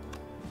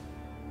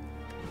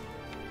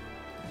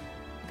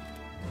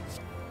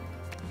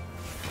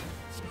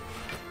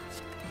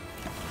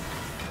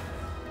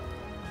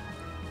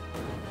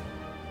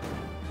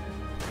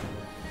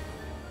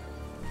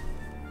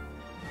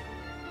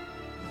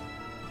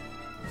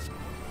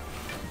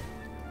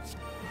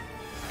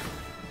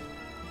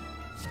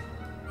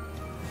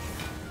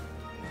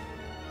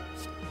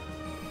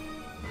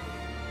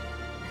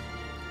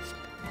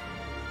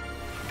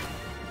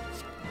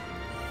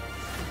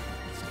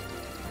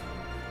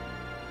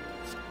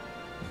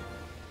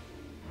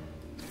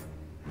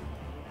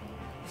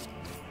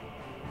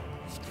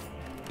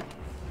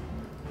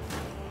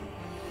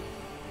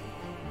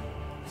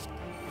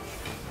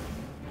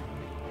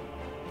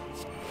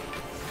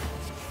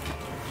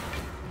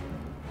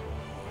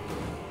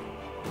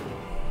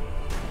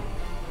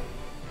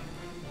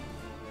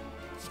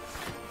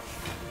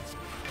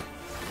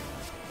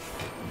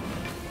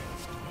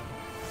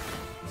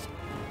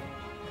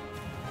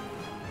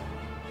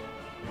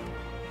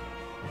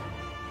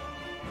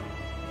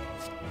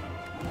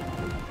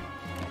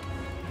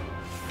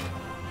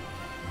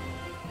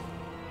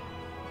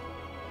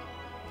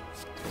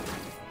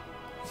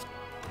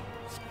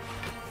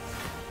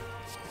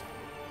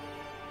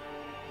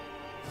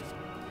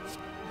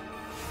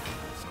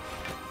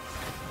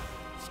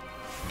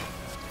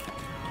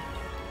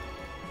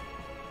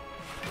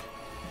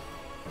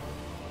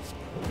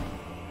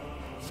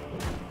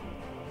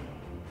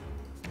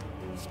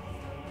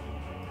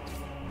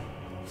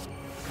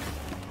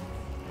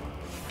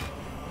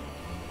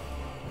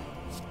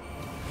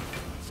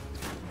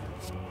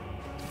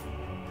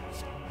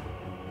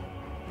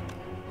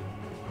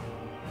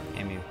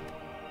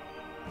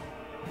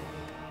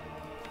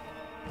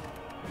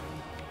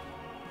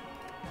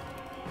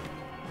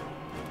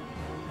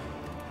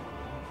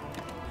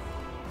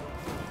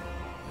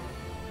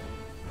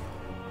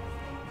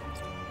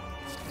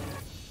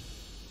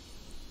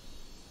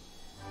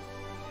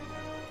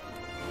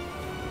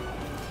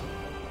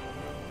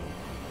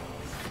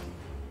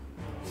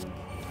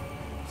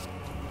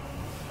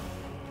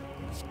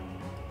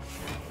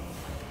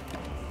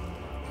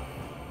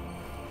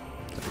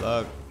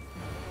 luck.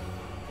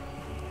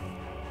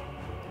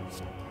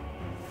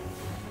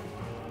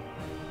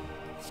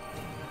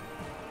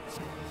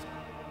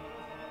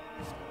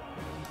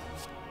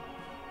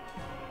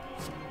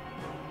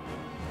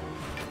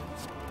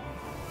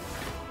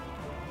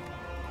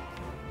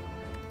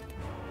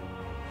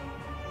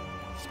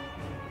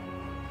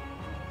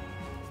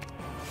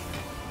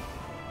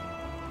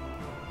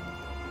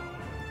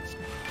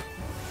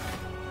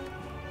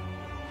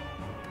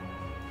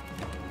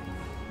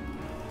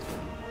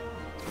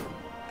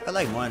 I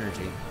like more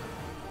energy.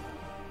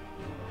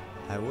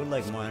 I would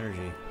like more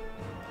energy.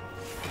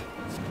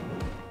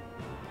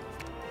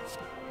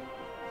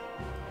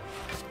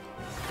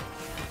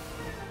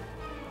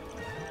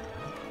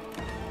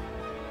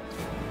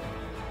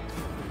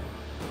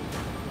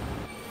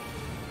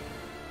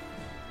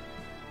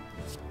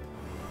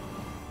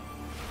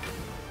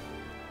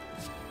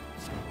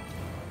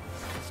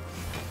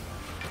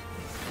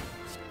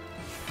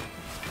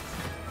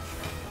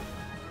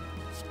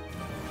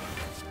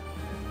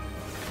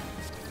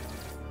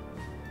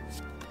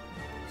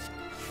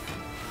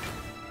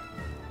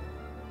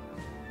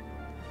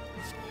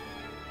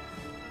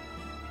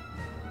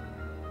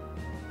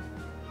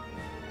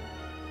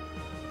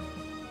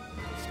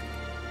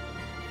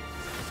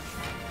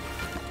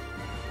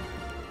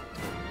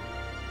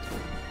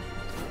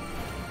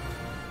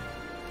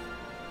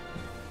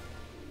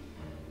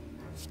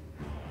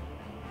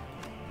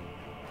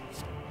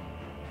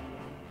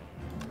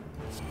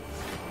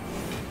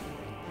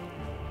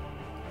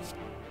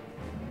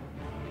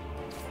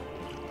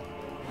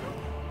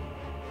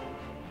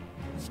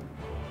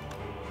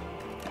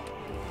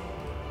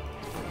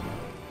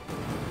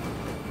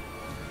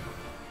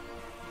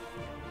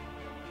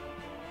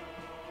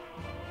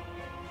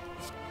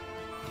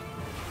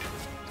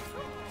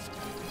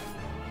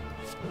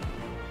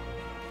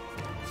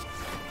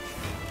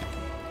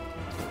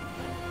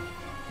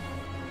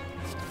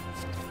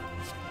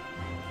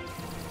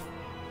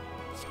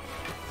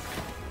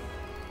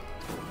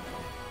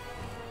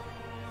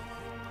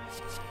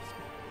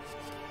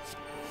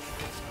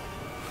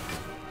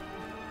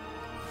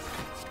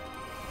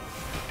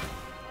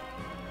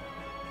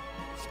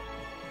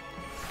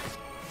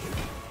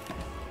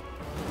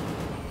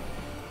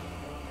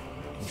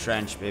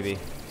 Trench, baby.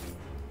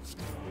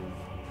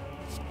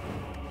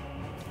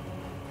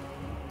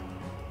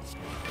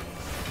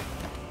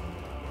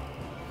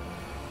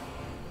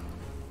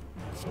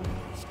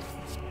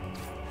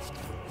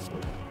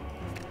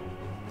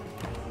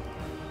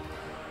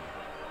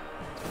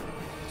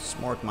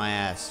 SMORC my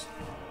ass.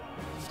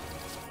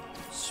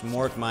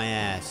 SMORC my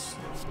ass.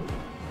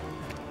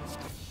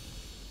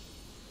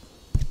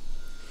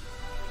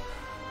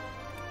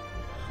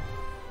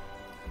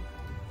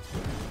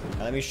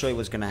 Let me show you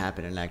what's gonna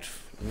happen in Act.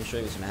 Let me show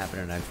you what's gonna happen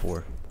in Act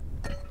 4.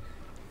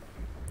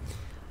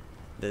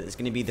 It's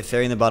gonna be the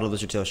fairy in the bottle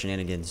lizard tail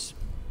shenanigans.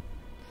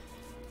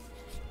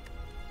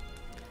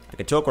 I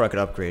could toke or I could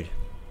upgrade.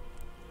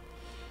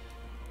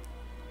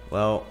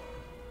 Well,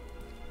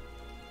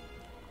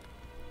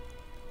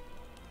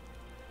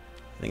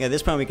 I think at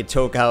this point we could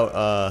toke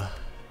out.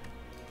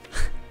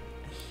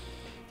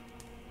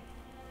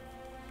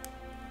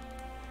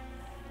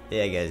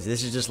 Yeah, guys,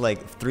 this is just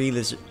like the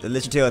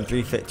lizard tail and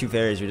two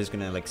fairies. We're just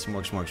gonna like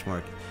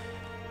smork.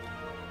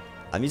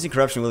 I'm using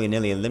corruption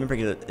willy-nilly, and limit break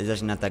is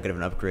actually not that good of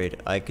an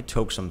upgrade. I could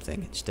toke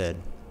something instead.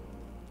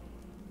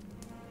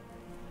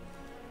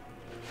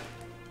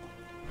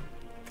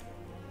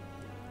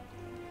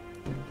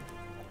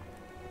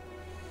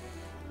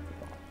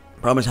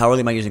 Problem is, how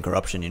early am I using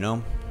corruption? You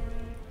know,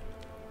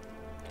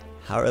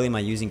 how early am I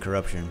using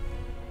corruption?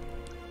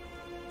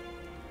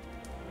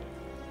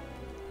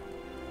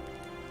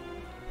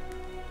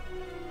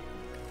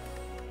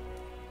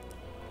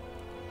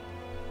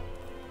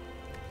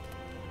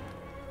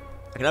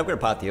 I can upgrade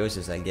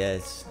Apotheosis, I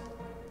guess.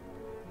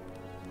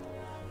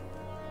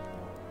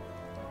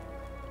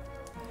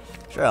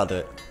 Sure, I'll do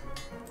it.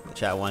 The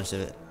chat wants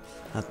it.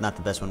 Not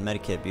the best one.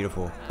 Medikit,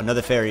 beautiful.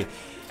 Another fairy.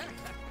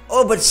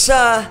 Oh, but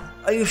sir,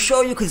 are you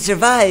sure you can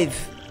survive?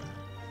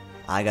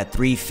 I got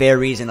 3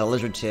 fairies and a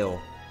lizard tail.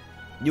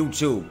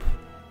 YouTube,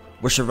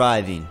 we're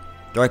surviving.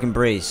 Dark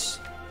Embrace.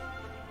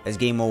 That's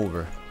game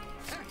over.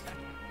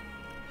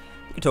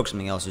 We can talk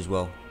something else as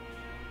well.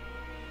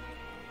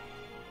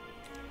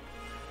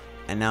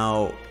 And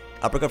now,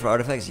 uppercut for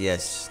artifacts?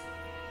 Yes.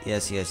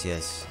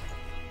 Yes.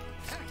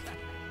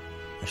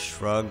 A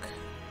shrug.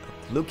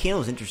 A blue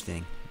candle is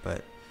interesting,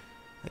 but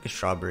like a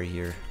strawberry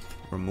here.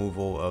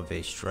 Removal of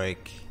a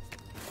strike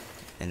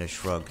and a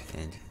shrug.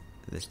 And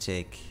let's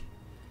take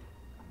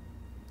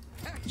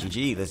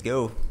GG, let's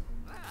go.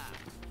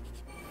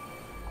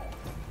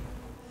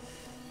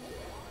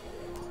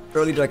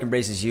 Early Dark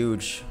Embrace is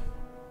huge.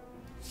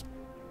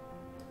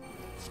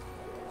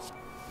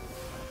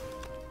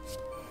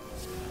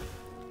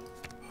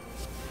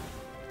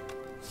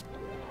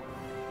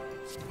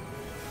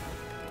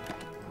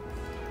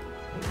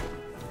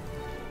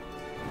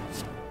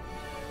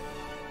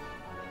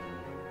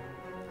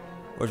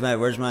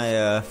 Where's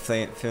my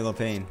Fatal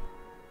Pain?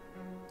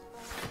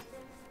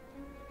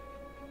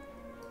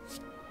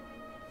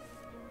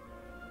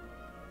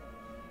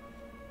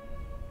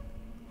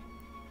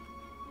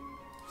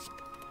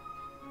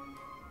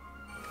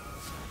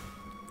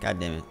 God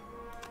damn it.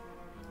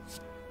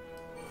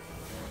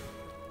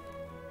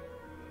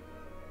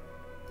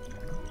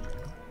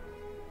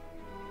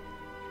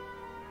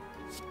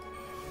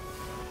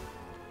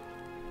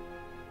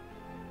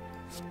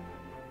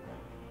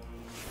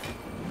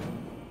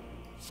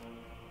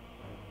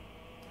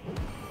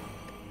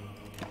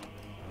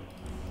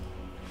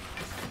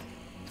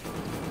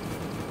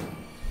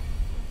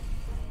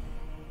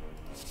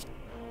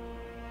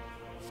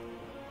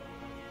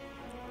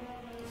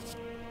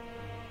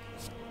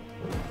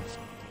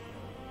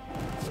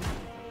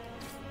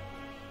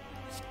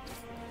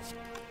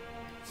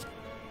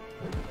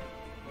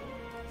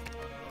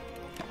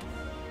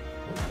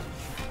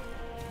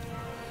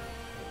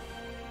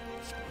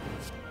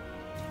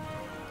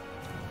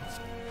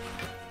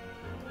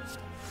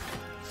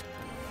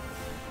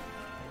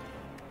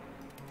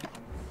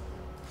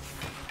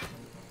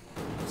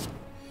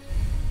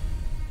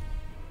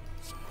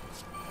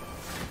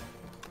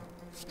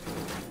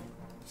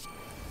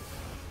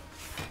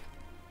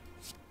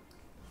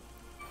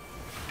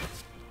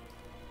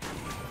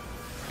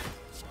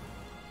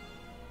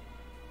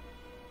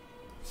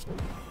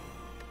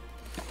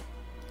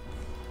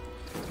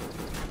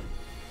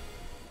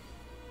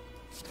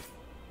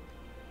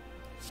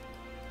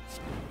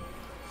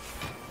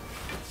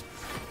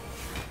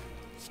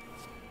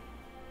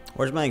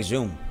 Where's my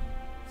exhume?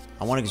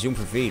 I want exhume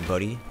for feed,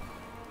 buddy.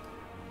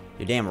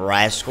 You damn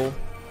rascal.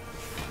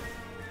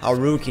 How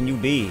rude can you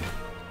be?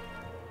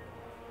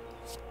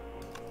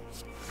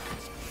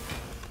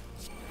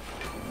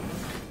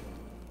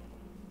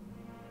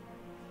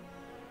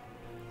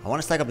 I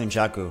want to stack up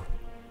Nunchaku.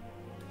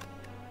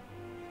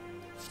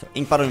 So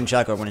Ink Bottle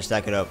Nunchaku, I want to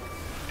stack it up.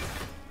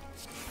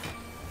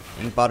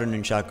 Ink Bottle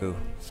Nunchaku.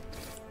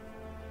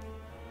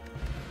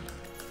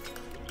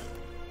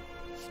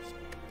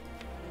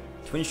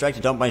 Twin Strike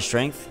to dump my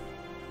strength?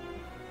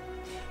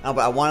 No, but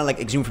I wanted like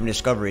exhume from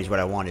Discovery is what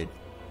I wanted.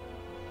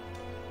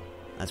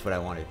 That's what I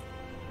wanted.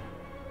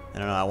 I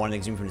don't know, I wanted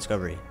exhume from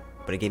Discovery.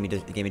 But it gave me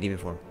demon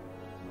form.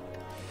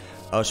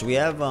 Oh, so we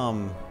have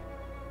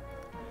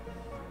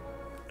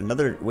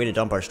another way to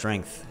dump our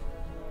strength.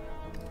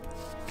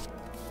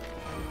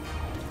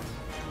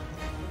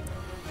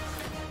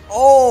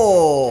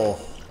 Oh!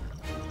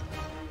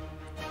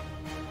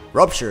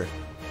 Rupture.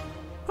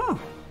 Huh.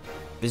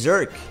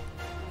 Berserk.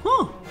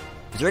 Huh.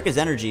 Berserk is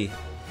energy.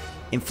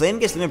 Inflame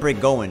gets limit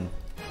break going.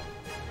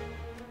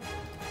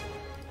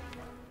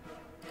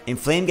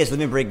 Inflame gets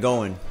limit break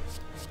going.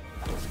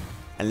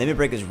 And limit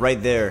break is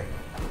right there.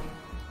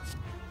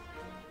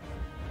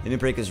 Limit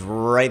break is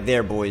right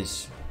there,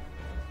 boys.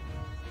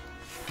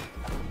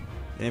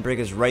 Limit break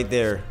is right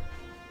there.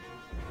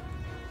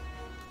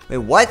 Wait,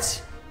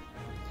 what?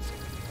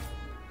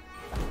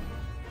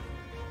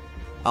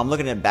 I'm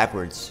looking at it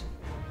backwards.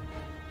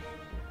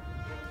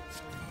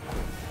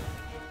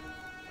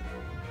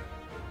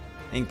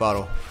 Ink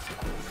bottle.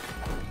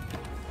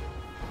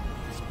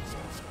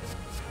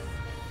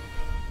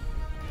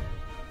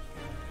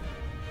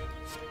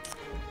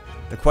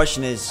 The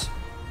question is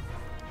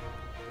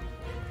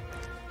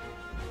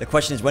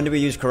when do we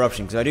use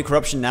corruption? Because if I do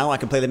corruption now, I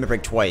can play limit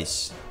break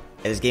twice.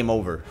 And it's game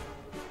over.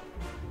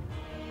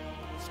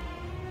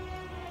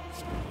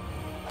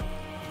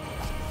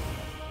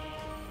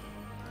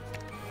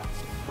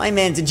 My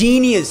man's a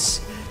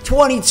genius.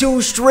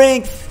 22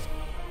 strength.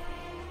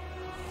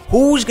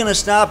 Who's gonna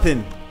stop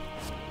him?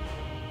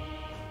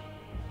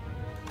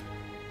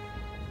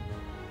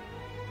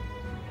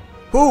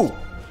 Who?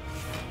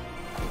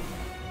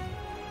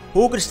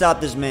 Who could stop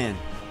this man?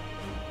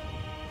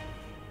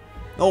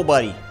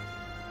 Nobody.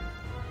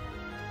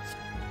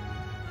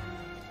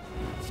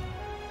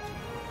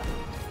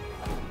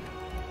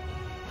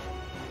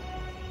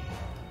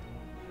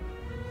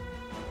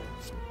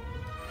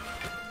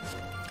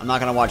 I'm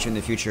not gonna watch you in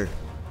the future.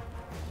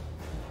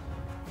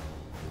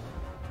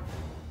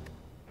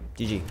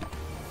 GG.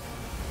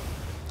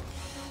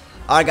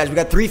 Alright guys, we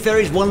got 3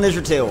 fairies, 1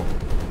 lizard tail.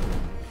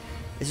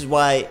 This is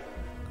why...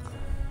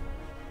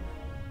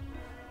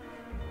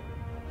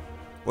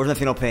 Where's my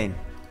Final Pain?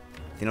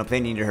 Final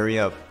Pain, you need to hurry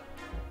up.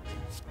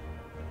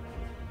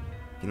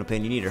 Final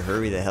Pain, you need to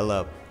hurry the hell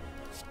up.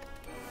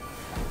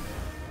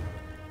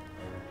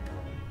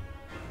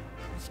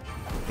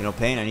 Final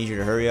Pain, I need you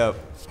to hurry up.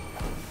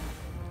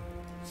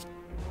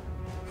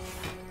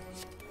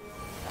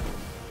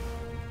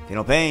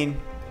 Final Pain.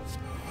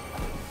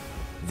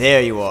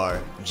 There you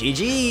are.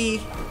 GG.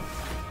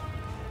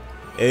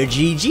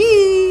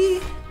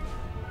 GG.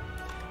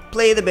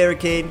 Play the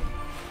barricade.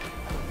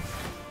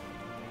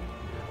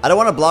 I don't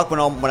want to block when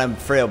I'm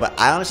frail, but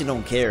I honestly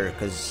don't care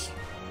because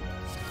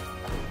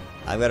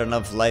I've got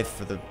enough life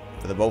for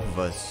the both of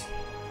us.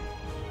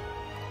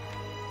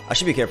 I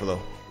should be careful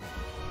though.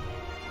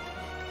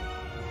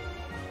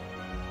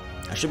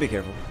 I should be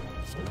careful.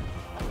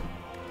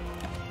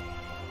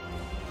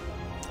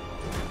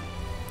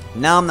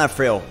 Now I'm not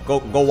frail. Go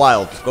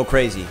wild. Go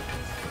crazy.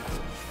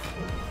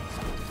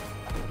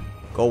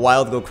 Go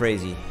wild, go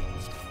crazy.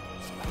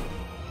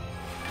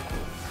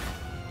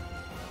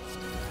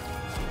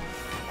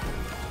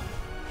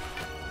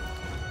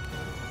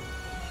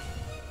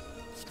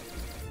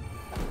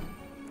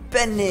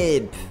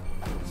 Fenib.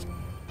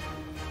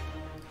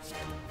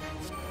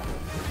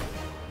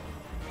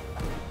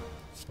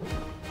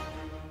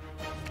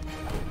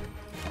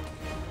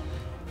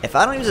 If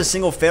I don't use a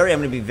single fairy, I'm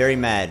going to be very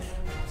mad.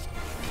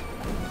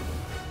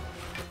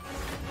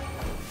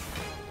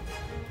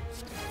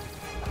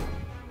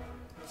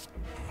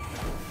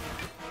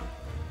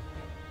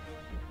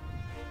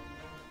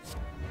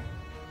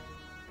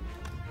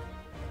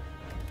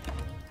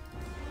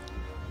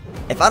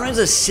 If I don't use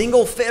a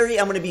single fairy,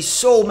 I'm going to be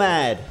so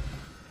mad.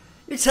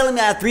 You're telling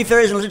me I have 3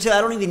 fairies in Legend 2,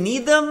 I don't even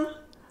need them?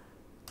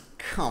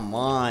 Come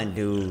on,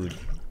 dude.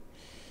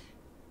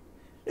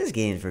 This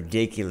game's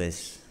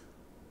ridiculous.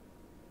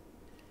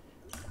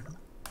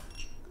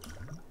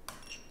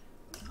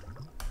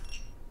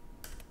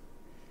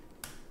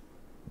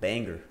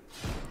 Banger.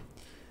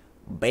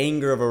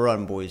 Banger of a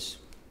run, boys.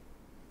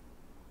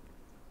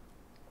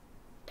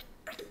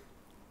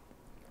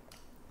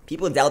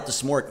 People doubt the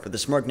SMORC, but the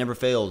SMORC never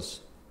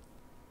fails.